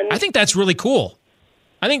 And I think that's really cool.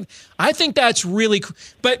 I think that's really cool.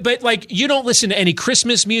 But like, you don't listen to any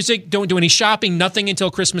Christmas music, don't do any shopping, nothing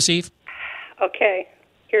until Christmas Eve? Okay,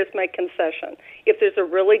 here's my concession. If there's a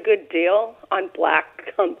really good deal on Black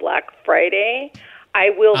Friday,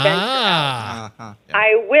 I will venture out. Yeah.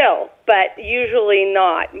 I will, but usually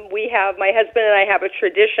not. My husband and I have a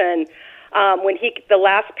tradition. When the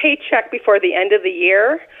last paycheck before the end of the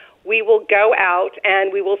year, we will go out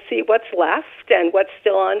and we will see what's left and what's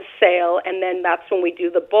still on sale, and then that's when we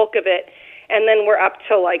do the bulk of it. And then we're up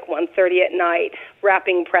till like 1:30 at night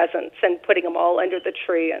wrapping presents and putting them all under the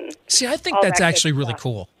tree. And see, I think that's actually really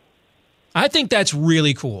cool. I think that's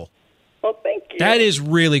really cool. Well, thank you. That is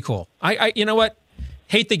really cool. I you know what?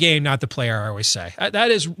 Hate the game, not the player, I always say.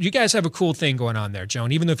 You guys have a cool thing going on there,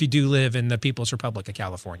 Joan, even if you do live in the People's Republic of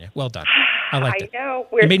California. Well done. I liked it. I know.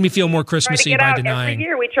 It made me feel more Christmassy by denying. Every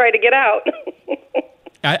year we try to get out.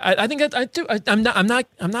 I think I do.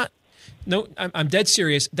 I'm dead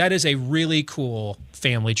serious. That is a really cool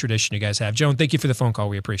family tradition you guys have. Joan, thank you for the phone call.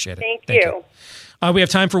 We appreciate it. Thank you. We have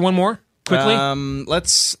time for one more. Quickly?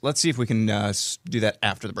 Let's see if we can do that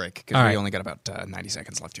after the break, because we only got about 90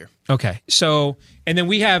 seconds left here. Okay. So, and then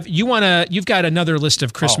you've got another list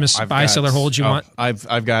of Christmas buy-seller holds you want?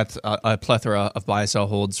 I've got a plethora of buy-sell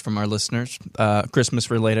holds from our listeners, Christmas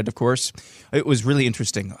related, of course. It was really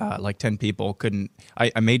interesting. Like 10 people couldn't.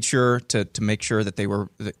 I made sure to make sure that they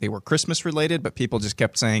were Christmas related, but people just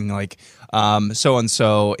kept saying like, so and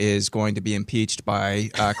so is going to be impeached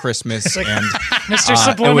by Christmas, and Mr.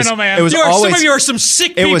 Subliminal Man. Some of you are some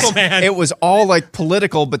sick people, man. It was all like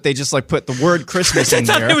political, but they just like put the word Christmas in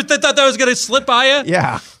there. They thought that was going to slip by you?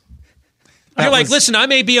 Yeah. You're like, listen, I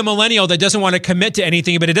may be a millennial that doesn't want to commit to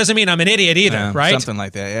anything, but it doesn't mean I'm an idiot either, right? Something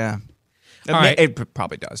like that, yeah. Right. It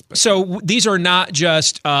probably does. But. So these are not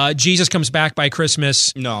just Jesus comes back by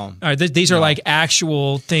Christmas. No. These are like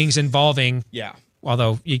actual things involving. Yeah.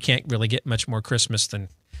 Although you can't really get much more Christmas than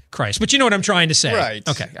Christ. But you know what I'm trying to say. Right.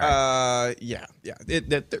 Okay. Right. Yeah.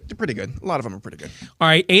 They're pretty good. A lot of them are pretty good. All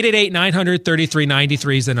right.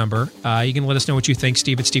 888-900-3393 is the number. You can let us know what you think.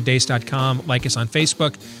 Steve at stevedeace.com. Like us on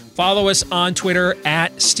Facebook. Follow us on Twitter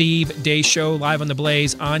at Steve Day Show. Live on the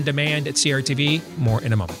Blaze. On demand at CRTV. More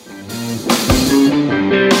in a moment.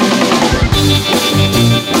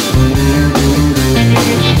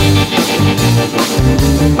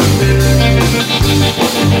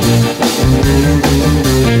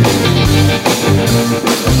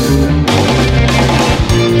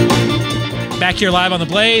 Back here live on the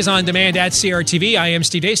Blaze, on demand at CRTV. I am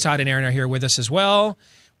Steve Deace. Todd and Aaron are here with us as well.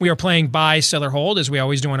 We are playing Buy, Sell, or Hold, as we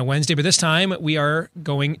always do on a Wednesday, but this time we are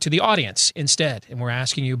going to the audience instead, and we're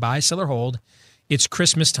asking you Buy, Sell, or Hold. It's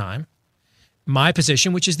Christmas time. My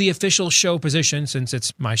position, which is the official show position since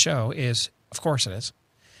it's my show, is, of course it is.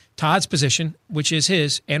 Todd's position, which is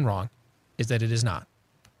his and wrong, is that it is not.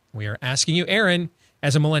 We are asking you, Aaron,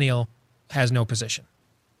 as a millennial, has no position.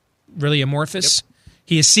 Really amorphous. Yep.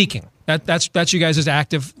 He is seeking. That's you guys'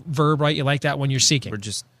 active verb, right? You like that when you're seeking.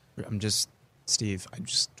 Steve, I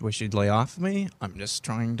just wish you'd lay off of me. I'm just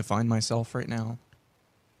trying to find myself right now.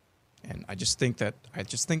 And I just think that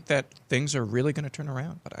things are really going to turn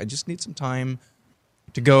around, but I just need some time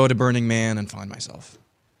to go to Burning Man and find myself.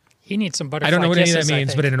 He needs some butterfly kisses. I don't know what any of kisses, that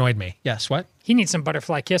means, but it annoyed me. Yes, what? He needs some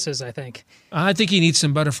butterfly kisses, I think. I think he needs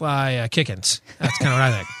some butterfly kickins. That's kind of what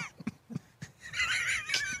I think.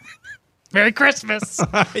 Merry Christmas.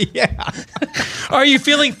 Yeah. Are you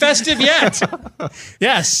feeling festive yet?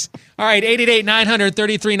 Yes. All right,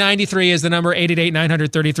 888-900-3393 is the number,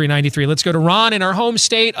 888-900-3393. Let's go to Ron in our home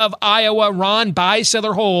state of Iowa. Ron, buy, sell,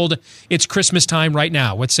 or hold. It's Christmas time right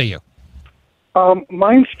now. What say you?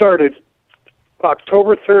 Mine started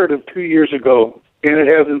October 3rd of 2 years ago, and it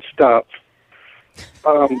hasn't stopped.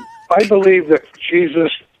 I believe that Jesus,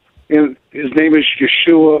 his name is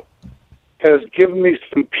Yeshua, has given me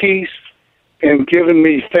some peace and given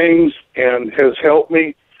me things and has helped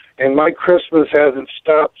me. And my Christmas hasn't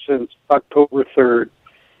stopped since October 3rd.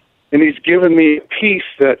 And he's given me a peace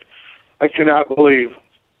that I cannot believe.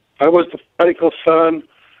 I was the prodigal son,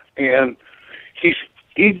 and he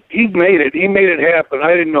made it. He made it happen.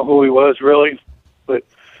 I didn't know who he was, really. But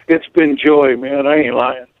it's been joy, man. I ain't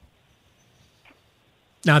lying.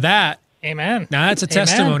 Now that. Amen. Now that's a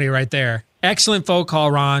testimony right there. Excellent phone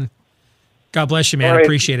call, Ron. God bless you, man. Right.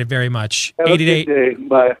 Appreciate it very much. Have 88. a good day.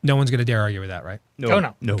 Bye. No one's going to dare argue with that, right?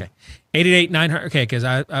 No. No. Okay. 888-900. Okay, because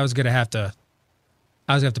I was going to have to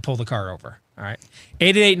pull the car over. All right.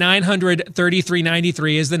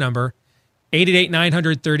 888-900-3393 is the number.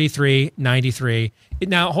 888-900-3393.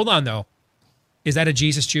 Now, hold on, though. Is that a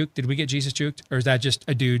Jesus juke? Did we get Jesus juked? Or is that just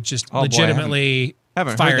a dude just legitimately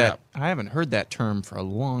fired up? I haven't heard that term for a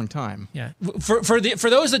long time. Yeah. For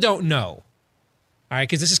those that don't know, all right,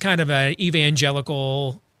 because this is kind of an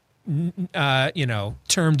evangelical,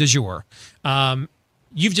 term du jour.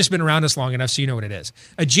 You've just been around us long enough, so you know what it is.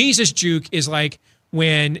 A Jesus juke is like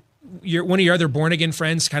when one of your other born again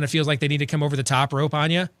friends kind of feels like they need to come over the top rope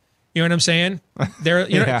on you. You know what I'm saying?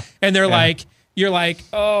 They're and they're like, you're like,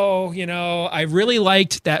 oh, I really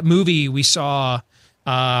liked that movie we saw,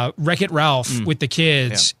 Wreck-It Ralph with the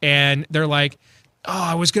kids, and they're like, oh,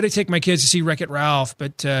 I was going to take my kids to see Wreck-It Ralph,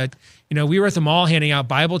 but we were at the mall handing out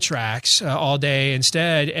Bible tracts all day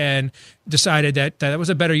instead, and decided that was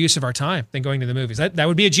a better use of our time than going to the movies. That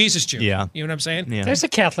would be a Jesus Jew. Yeah. You know what I'm saying? Yeah. There's a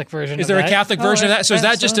Catholic version Is of there that. a Catholic version of that? So is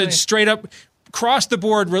that just absolutely. a straight up across the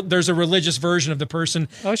board? There's a religious version of the person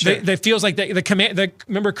that feels like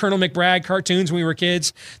remember Colonel McBride cartoons when we were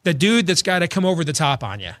kids? The dude that's got to come over the top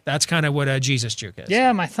on you. That's kind of what a Jesus juke is.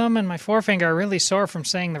 Yeah, my thumb and my forefinger are really sore from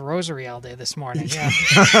saying the rosary all day this morning. Yeah.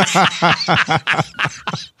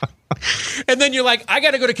 And then you're like, I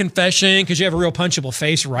got to go to confession because you have a real punchable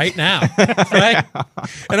face right now, right?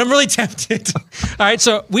 And I'm really tempted. All right,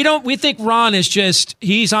 so we think Ron is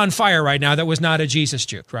he's on fire right now. That was not a Jesus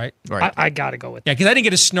juke, right? Right. I got to go with that. Yeah, because I didn't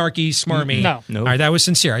get a snarky, smarmy. No. All right, that was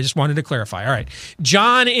sincere. I just wanted to clarify. All right.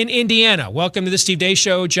 John in Indiana, welcome to the Steve Day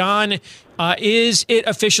Show. John, is it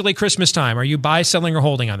officially Christmas time? Are you buy, selling, or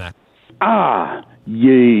holding on that?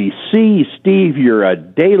 You see, Steve, you're a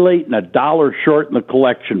day late and $1 short in the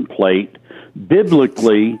collection plate.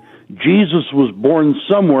 Biblically, Jesus was born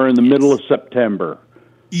somewhere in the middle of September.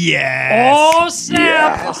 Yes. Oh,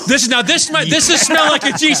 snap. Yes. This is smell like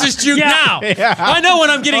a Jesus juke now. Yeah. I know when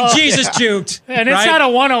I'm getting Jesus juked. And it's not a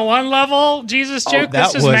 101 level Jesus juke.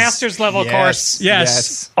 This is master's level course.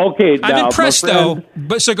 Yes. Okay, I'm now, impressed, my friend,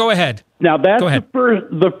 though. So go ahead. Now, that's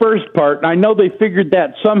the first part. And I know they figured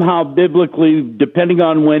that somehow biblically, depending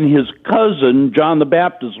on when his cousin, John the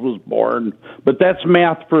Baptist, was born. But that's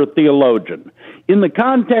math for a theologian. In the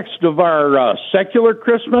context of our secular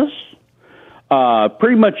Christmas,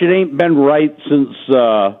 pretty much it ain't been right since,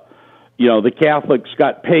 the Catholics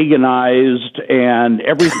got paganized and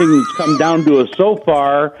everything that's come down to us so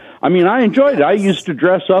far. I mean, I enjoyed it. I used to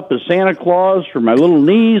dress up as Santa Claus for my little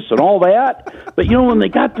niece and all that. But, when they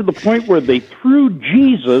got to the point where they threw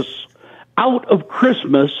Jesus out of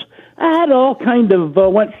Christmas, that all kind of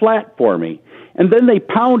went flat for me. And then they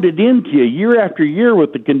pounded into you year after year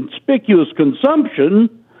with the conspicuous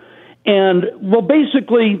consumption. And, well,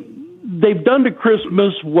 basically, they've done to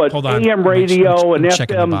Christmas what AM radio and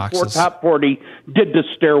FM Top 40 did to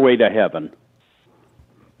Stairway to Heaven.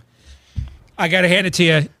 I got to hand it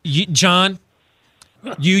to you, John.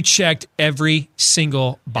 You checked every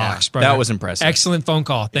single box, brother. That was impressive. Excellent phone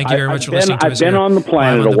call. Thank you very much for listening to us. I've been on the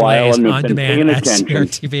planet a while and have been paying attention.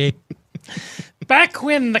 TV. Back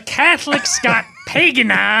when the Catholics got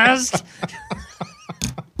paganized.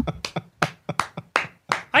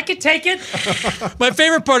 I could take it. My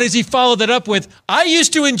favorite part is he followed that up with, I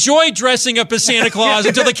used to enjoy dressing up as Santa Claus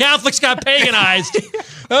until the Catholics got paganized.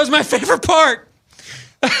 That was my favorite part.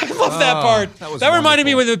 I love that part. That reminded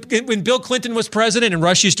me when Bill Clinton was president and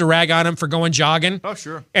Rush used to rag on him for going jogging. Oh,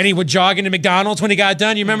 sure. And he would jog into McDonald's when he got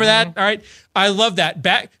done. You remember that? All right. I love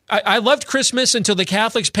that. I loved Christmas until the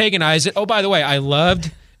Catholics paganized it. Oh, by the way, I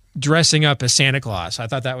loved dressing up as Santa Claus. I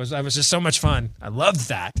thought that was just so much fun. I loved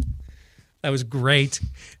that. That was great.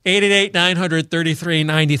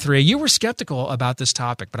 888-900-3393. You were skeptical about this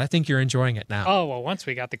topic, but I think you're enjoying it now. Oh, well, once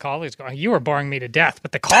we got the callers going, you were boring me to death,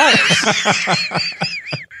 but the callers.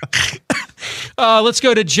 Let's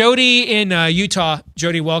go to Jody in Utah.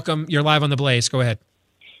 Jody, welcome. You're live on the Blaze. Go ahead.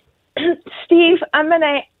 Steve, I'm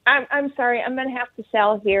sorry. I'm gonna have to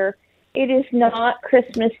sell here. It is not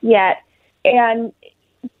Christmas yet, and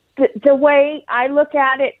the way I look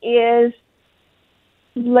at it is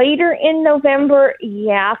later in November,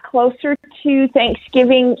 closer to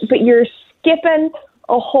Thanksgiving, but you're skipping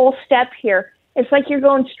a whole step here. It's like you're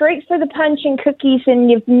going straight for the punch and cookies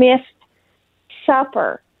and you've missed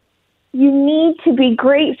supper. You need to be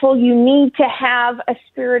grateful. You need to have a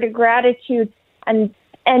spirit of gratitude, and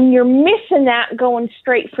you're missing that going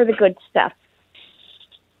straight for the good stuff.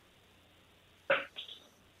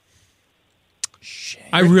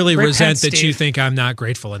 I really resent that you think I'm not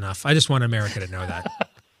grateful enough. I just want America to know that.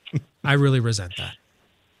 I really resent that.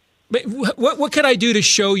 But what could I do to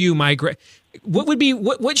show you my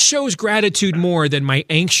what shows gratitude more than my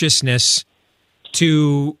anxiousness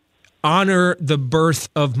to honor the birth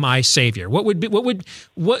of my Savior? What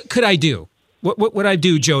could I do? What would I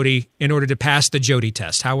do, Jody, in order to pass the Jody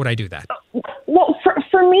test? How would I do that? Well,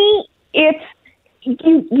 for me, it's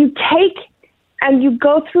you take and you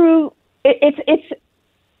go through. It's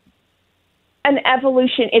an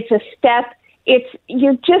evolution. It's a step.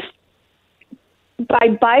 You're just by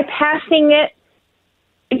bypassing it.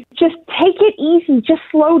 Just take it easy. Just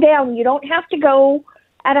slow down. You don't have to go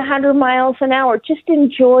at 100 miles an hour. Just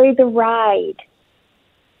enjoy the ride.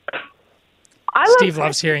 Steve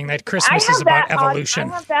loves hearing that Christmas is about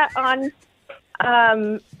evolution. I have that on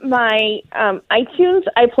my iTunes.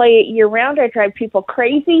 I play it year round. I drive people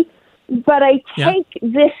crazy. But I take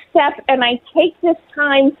this step and I take this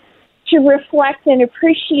time to reflect and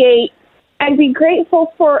appreciate and be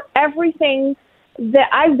grateful for everything that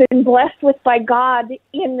I've been blessed with by God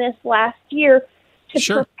in this last year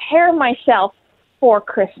to prepare myself for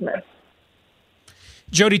Christmas.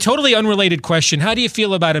 Jody, totally unrelated question. How do you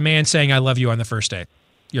feel about a man saying I love you on the first date?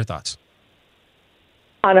 Your thoughts?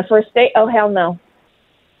 On a first date? Oh, hell no.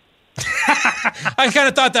 I kind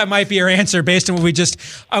of thought that might be her answer based on what we just...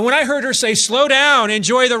 when I heard her say, slow down,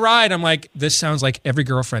 enjoy the ride, I'm like, this sounds like every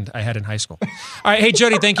girlfriend I had in high school. All right, hey,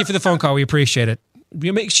 Jody, thank you for the phone call. We appreciate it.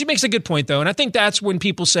 She makes a good point, though, and I think that's when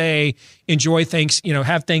people say enjoy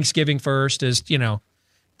have Thanksgiving first is,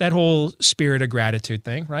 that whole spirit of gratitude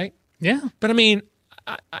thing, right? Yeah. But I mean,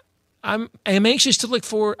 I'm anxious to look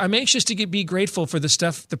for... I'm anxious to be grateful for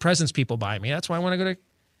the presents people buy me. That's why I want to go to...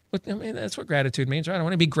 that's what gratitude means, right? I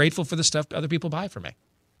want to be grateful for the stuff other people buy for me,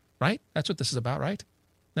 right? That's what this is about, right?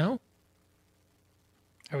 No?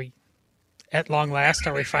 Are we, at long last,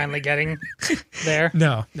 are we finally getting there?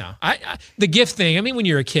 No. The gift thing, I mean, when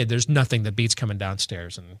you're a kid, there's nothing that beats coming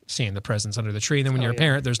downstairs and seeing the presents under the tree. And then when you're a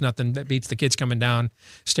parent, there's nothing that beats the kids coming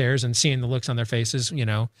downstairs and seeing the looks on their faces,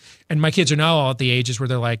 And my kids are now all at the ages where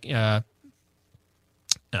they're like, gift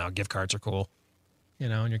cards are cool,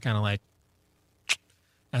 and you're kind of like,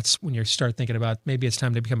 that's when you start thinking about maybe it's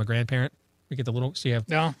time to become a grandparent. We get the little, so you have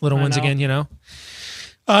little ones again,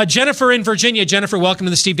 Jennifer in Virginia. Jennifer, welcome to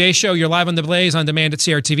the Steve Day Show. You're live on the Blaze on demand at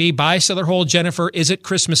CRTV. Buy, sell, or hold. Jennifer, is it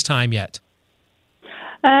Christmas time yet?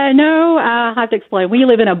 No, I have to explain. We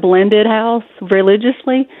live in a blended house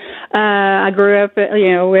religiously. I grew up,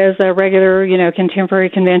 as a regular, contemporary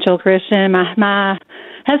conventional Christian. My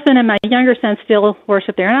husband and my younger son still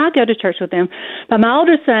worship there, and I go to church with them. But my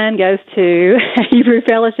older son goes to Hebrew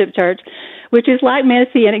Fellowship Church, which is like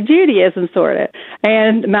Messianic Judaism, sort of.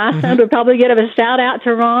 And my son would probably give a shout-out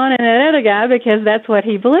to Ron and that other guy because that's what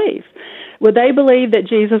he believes. Well, they believe that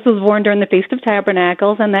Jesus was born during the Feast of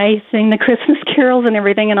Tabernacles, and they sing the Christmas carols and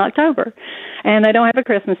everything in October. And they don't have a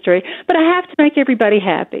Christmas tree. But I have to make everybody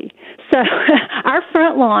happy. So our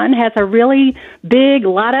front lawn has a really big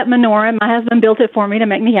light-up menorah. My husband built it for me to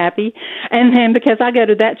make me happy. And then because I go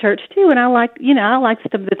to that church, too, and I like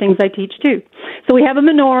some of the things they teach, too. So we have a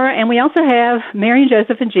menorah, and we also have Mary and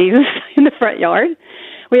Joseph and Jesus in the front yard.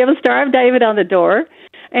 We have a Star of David on the door.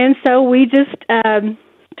 And so we just...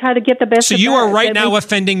 try to get the best. So you are right now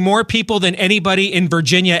offending more people than anybody in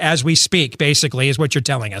Virginia as we speak, basically, is what you're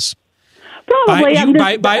telling us. Probably.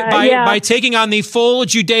 By taking on the full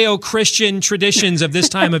Judeo-Christian traditions of this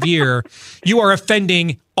time of year, you are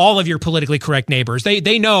offending all of your politically correct neighbors.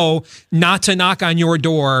 They know not to knock on your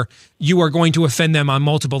door. You are going to offend them on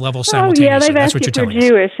multiple levels simultaneously. Oh, yeah, they've asked if we're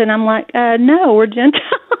Jewish, and I'm like, no, we're Gentiles.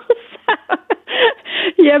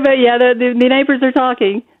 The neighbors are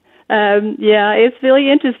talking. It's really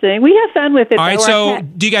interesting. We have fun with it. All right, so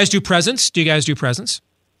do you guys do presents?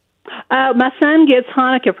 My son gets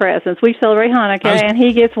Hanukkah presents. We celebrate Hanukkah, and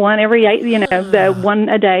he gets one every 8, one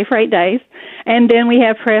a day for 8 days. And then we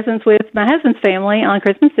have presents with my husband's family on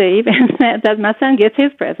Christmas Eve, and that my son gets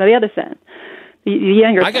his present, the other son, the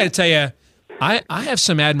younger. I got to tell you, I have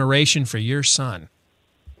some admiration for your son.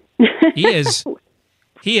 He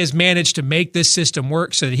has managed to make this system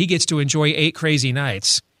work so that he gets to enjoy 8 crazy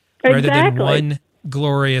nights rather than one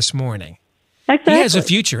glorious morning. Exactly. He has a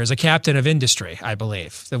future as a captain of industry, I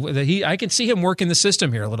believe. I can see him working the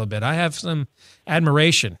system here a little bit. I have some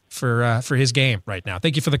admiration for his game right now.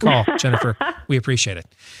 Thank you for the call, Jennifer. We appreciate it.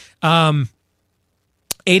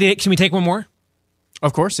 88, can we take one more?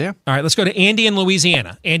 Of course, yeah. All right, let's go to Andy in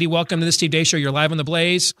Louisiana. Andy, welcome to the Steve Deace Show. You're live on the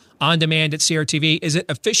Blaze, on demand at CRTV. Is it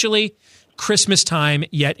officially Christmas time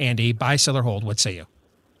yet, Andy? Buy, sell, or hold. What say you?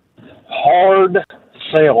 Hard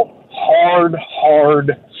sell. Hard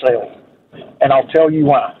sell. And I'll tell you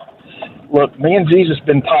why. Look, me and Jesus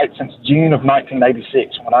been tight since June of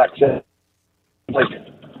 1986 when I accepted.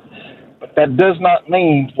 But that does not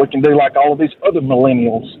mean we can do like all of these other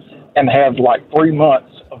millennials and have like 3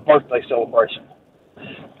 months of birthday celebration.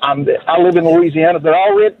 I live in Louisiana. They're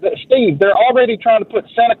already trying to put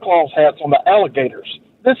Santa Claus hats on the alligators.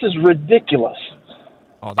 This is ridiculous.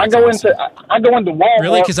 Oh, I go into Walmart.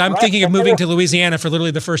 Really? Because I'm thinking of moving to Louisiana for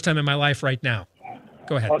literally the first time in my life right now.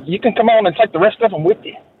 Go ahead. You can come on and take the rest of them with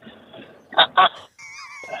you.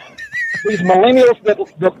 These millennials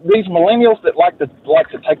that like to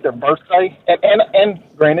take their birthday, and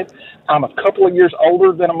granted, I'm a couple of years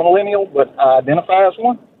older than a millennial, but I identify as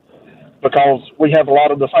one because we have a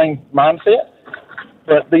lot of the same mindset.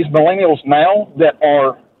 But these millennials now that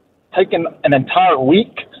are taking an entire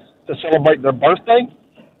week to celebrate their birthday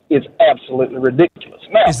is absolutely ridiculous.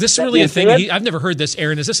 Now, is this really a thing? I've never heard this,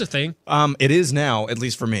 Aaron. Is this a thing? It is now, at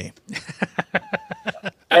least for me.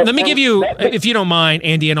 Let me give you, if you don't mind,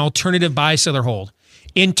 Andy, an alternative buy, sell, or hold.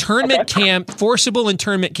 Forcible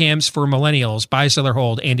internment camps for millennials, buy, sell, or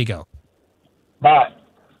hold. Andy, go. Buy.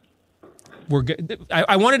 We're good.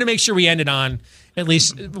 I wanted to make sure we ended on at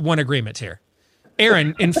least one agreement here.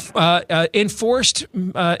 Aaron, enforced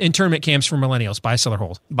internment camps for millennials, buy, sell, or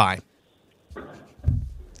hold. Buy.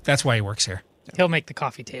 That's why he works here. He'll make the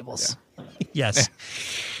coffee tables. Yeah. Yes.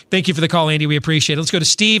 Thank you for the call, Andy. We appreciate it. Let's go to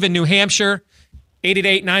Steve in New Hampshire.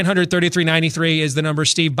 888-900-3393 is the number.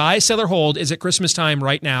 Steve, buy, sell, or hold. Is it Christmas time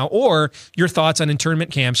right now? Or your thoughts on internment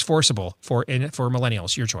camps forcible for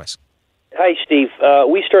millennials? Your choice. Hi, Steve.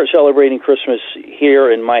 We start celebrating Christmas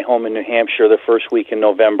here in my home in New Hampshire the first week in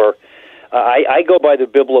November. I go by the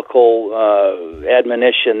biblical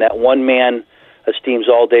admonition that one man esteems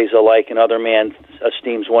all days alike, and other man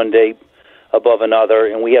esteems one day above another,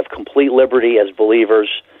 and we have complete liberty as believers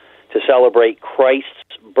to celebrate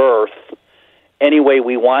Christ's birth any way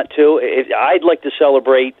we want to. I'd like to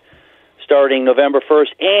celebrate starting November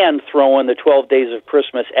 1st and throw in the 12 days of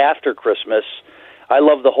Christmas after Christmas. I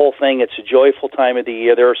love the whole thing. It's a joyful time of the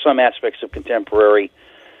year. There are some aspects of contemporary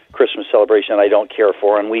Christmas celebration I don't care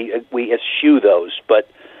for, and we eschew those. But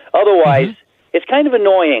otherwise, it's kind of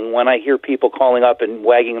annoying when I hear people calling up and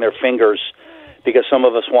wagging their fingers because some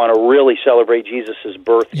of us want to really celebrate Jesus'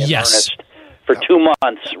 birth in earnest for 2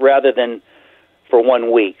 months rather than for 1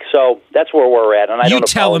 week. So that's where we're at. And I don't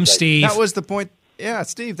tell him, Steve. That was the point. Yeah,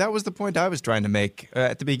 Steve, that was the point I was trying to make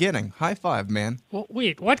at the beginning. High five, man. Well,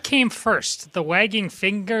 wait, what came first, the wagging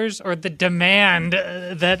fingers or the demand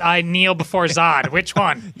that I kneel before Zod? Which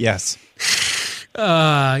one? Yes.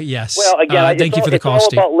 Yes. Well, again, thank you for the call,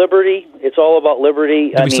 Steve. Steve. It's all about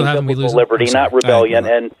liberty. Biblical liberty, not rebellion.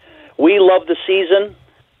 And we love the season,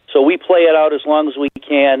 so we play it out as long as we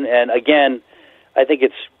can. And again, I think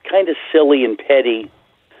it's kind of silly and petty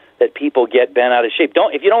that people get bent out of shape.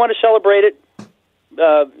 If you don't want to celebrate it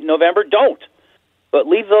November, don't. But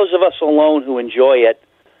leave those of us alone who enjoy it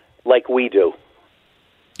like we do.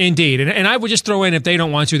 Indeed. And I would just throw in, if they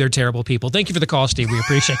don't want to, they're terrible people. Thank you for the call, Steve. We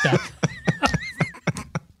appreciate that.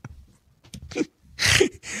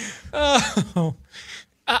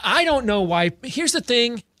 I don't know why. Here's the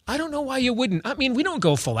thing. I don't know why you wouldn't. I mean, we don't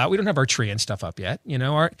go full out. We don't have our tree and stuff up yet. You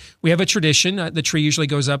know, we have a tradition. The tree usually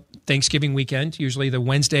goes up Thanksgiving weekend, usually the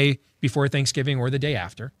Wednesday before Thanksgiving or the day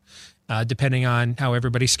after. depending on how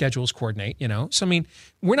everybody's schedules coordinate, So, I mean,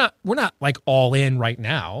 we're not like all in right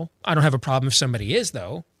now. I don't have a problem if somebody is,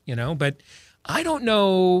 though, but I don't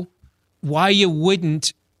know why you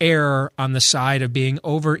wouldn't err on the side of being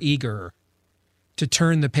over-eager to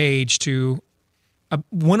turn the page to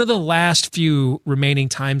one of the last few remaining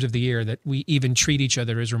times of the year that we even treat each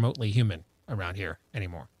other as remotely human around here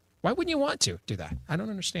anymore. Why wouldn't you want to do that? I don't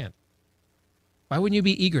understand. Why wouldn't you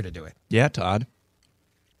be eager to do it? Yeah, Todd.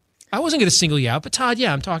 I wasn't going to single you out, but Todd,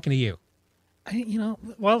 yeah, I'm talking to you.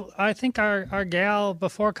 I think our gal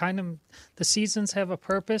before the seasons have a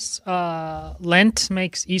purpose. Lent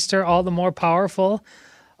makes Easter all the more powerful.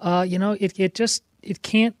 It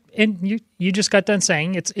can't, and you just got done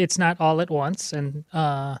saying it's not all at once. And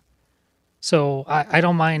so I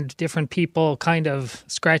don't mind different people kind of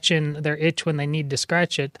scratching their itch when they need to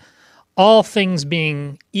scratch it. All things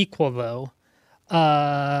being equal, though,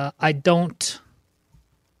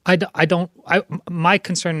 my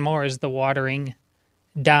concern more is the watering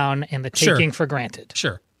down and the taking for granted.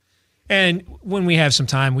 Sure. And when we have some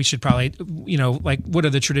time, we should probably, what are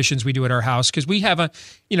the traditions we do at our house? Because we have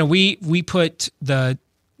we put the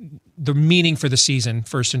meaning for the season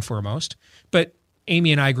first and foremost. But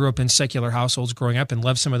Amy and I grew up in secular households growing up and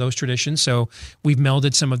loved some of those traditions. So we've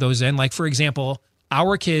melded some of those in. Like, for example,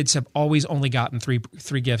 our kids have always only gotten three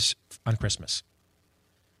gifts on Christmas.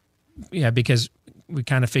 Yeah, because we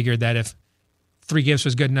kind of figured that if 3 gifts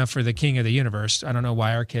was good enough for the king of the universe, I don't know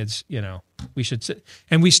why our kids, we should sit.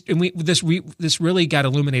 And this really got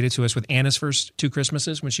illuminated to us with Anna's first 2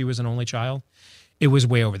 Christmases when she was an only child. It was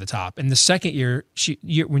way over the top. And the second year,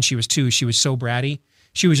 when she was 2, she was so bratty.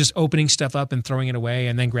 She was just opening stuff up and throwing it away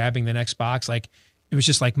and then grabbing the next box. Like, it was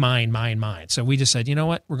just like mine. So we just said, you know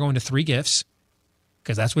what? We're going to 3 gifts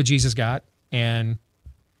because that's what Jesus got. And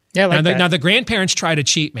now the grandparents try to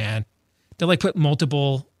cheat, man. They like put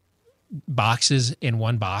multiple boxes in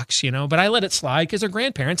one box, but I let it slide because they're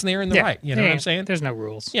grandparents and they're in the right. You know what I'm saying? There's no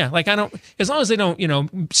rules. Yeah, like as long as they don't,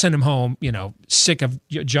 send them home, sick of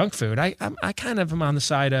junk food. I kind of am on the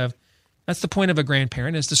side of that's the point of a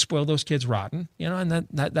grandparent is to spoil those kids rotten, and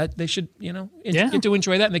that they should, get to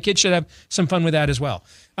enjoy that, and the kids should have some fun with that as well.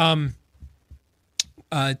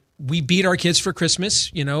 We beat our kids for Christmas,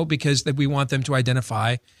 because we want them to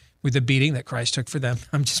identify with the beating that Christ took for them.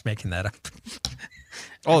 I'm just making that up.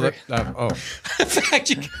 In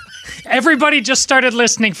fact, everybody just started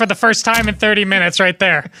listening for the first time in 30 minutes right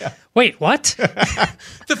there. Yeah. Wait, what?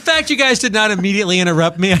 The fact you guys did not immediately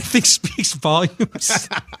interrupt me, I think speaks volumes.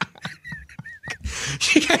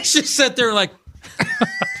 You guys just sat there like...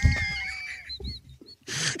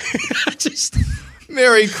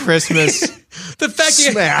 Merry Christmas. The fact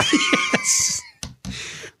yes.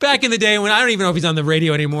 Back in the day when I don't even know if he's on the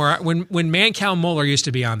radio anymore, when Mancow Muller used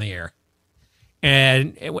to be on the air.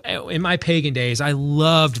 And in my pagan days, I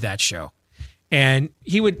loved that show. And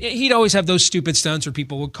he'd always have those stupid stunts where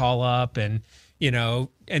people would call up and,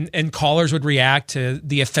 and callers would react to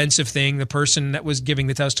the offensive thing the person that was giving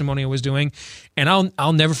the testimonial was doing. And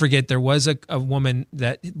I'll never forget there was a woman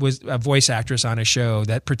that was a voice actress on a show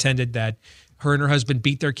that pretended that her and her husband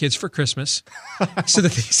beat their kids for Christmas so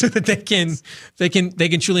that they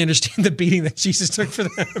can truly understand the beating that Jesus took for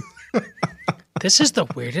them. This is the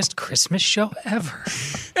weirdest Christmas show ever.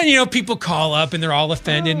 And, people call up and they're all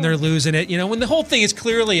offended and they're losing it, when the whole thing is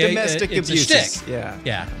clearly domestic abuse. A shtick.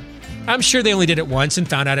 Yeah. I'm sure they only did it once and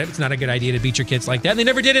found out it's not a good idea to beat your kids like that. And they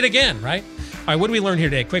never did it again, right? All right, what did we learn here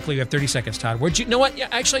today? Quickly, we have 30 seconds, Todd. What did you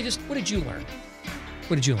learn?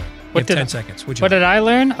 What did you learn? You have 10 seconds. What did I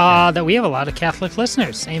learn? That we have a lot of Catholic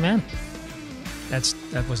listeners. Amen.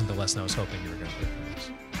 That wasn't the lesson I was hoping you were going to learn.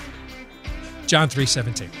 John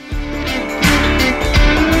 3:17.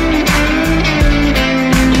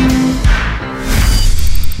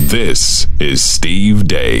 This is Steve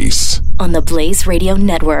Deace on the Blaze Radio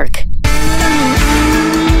Network.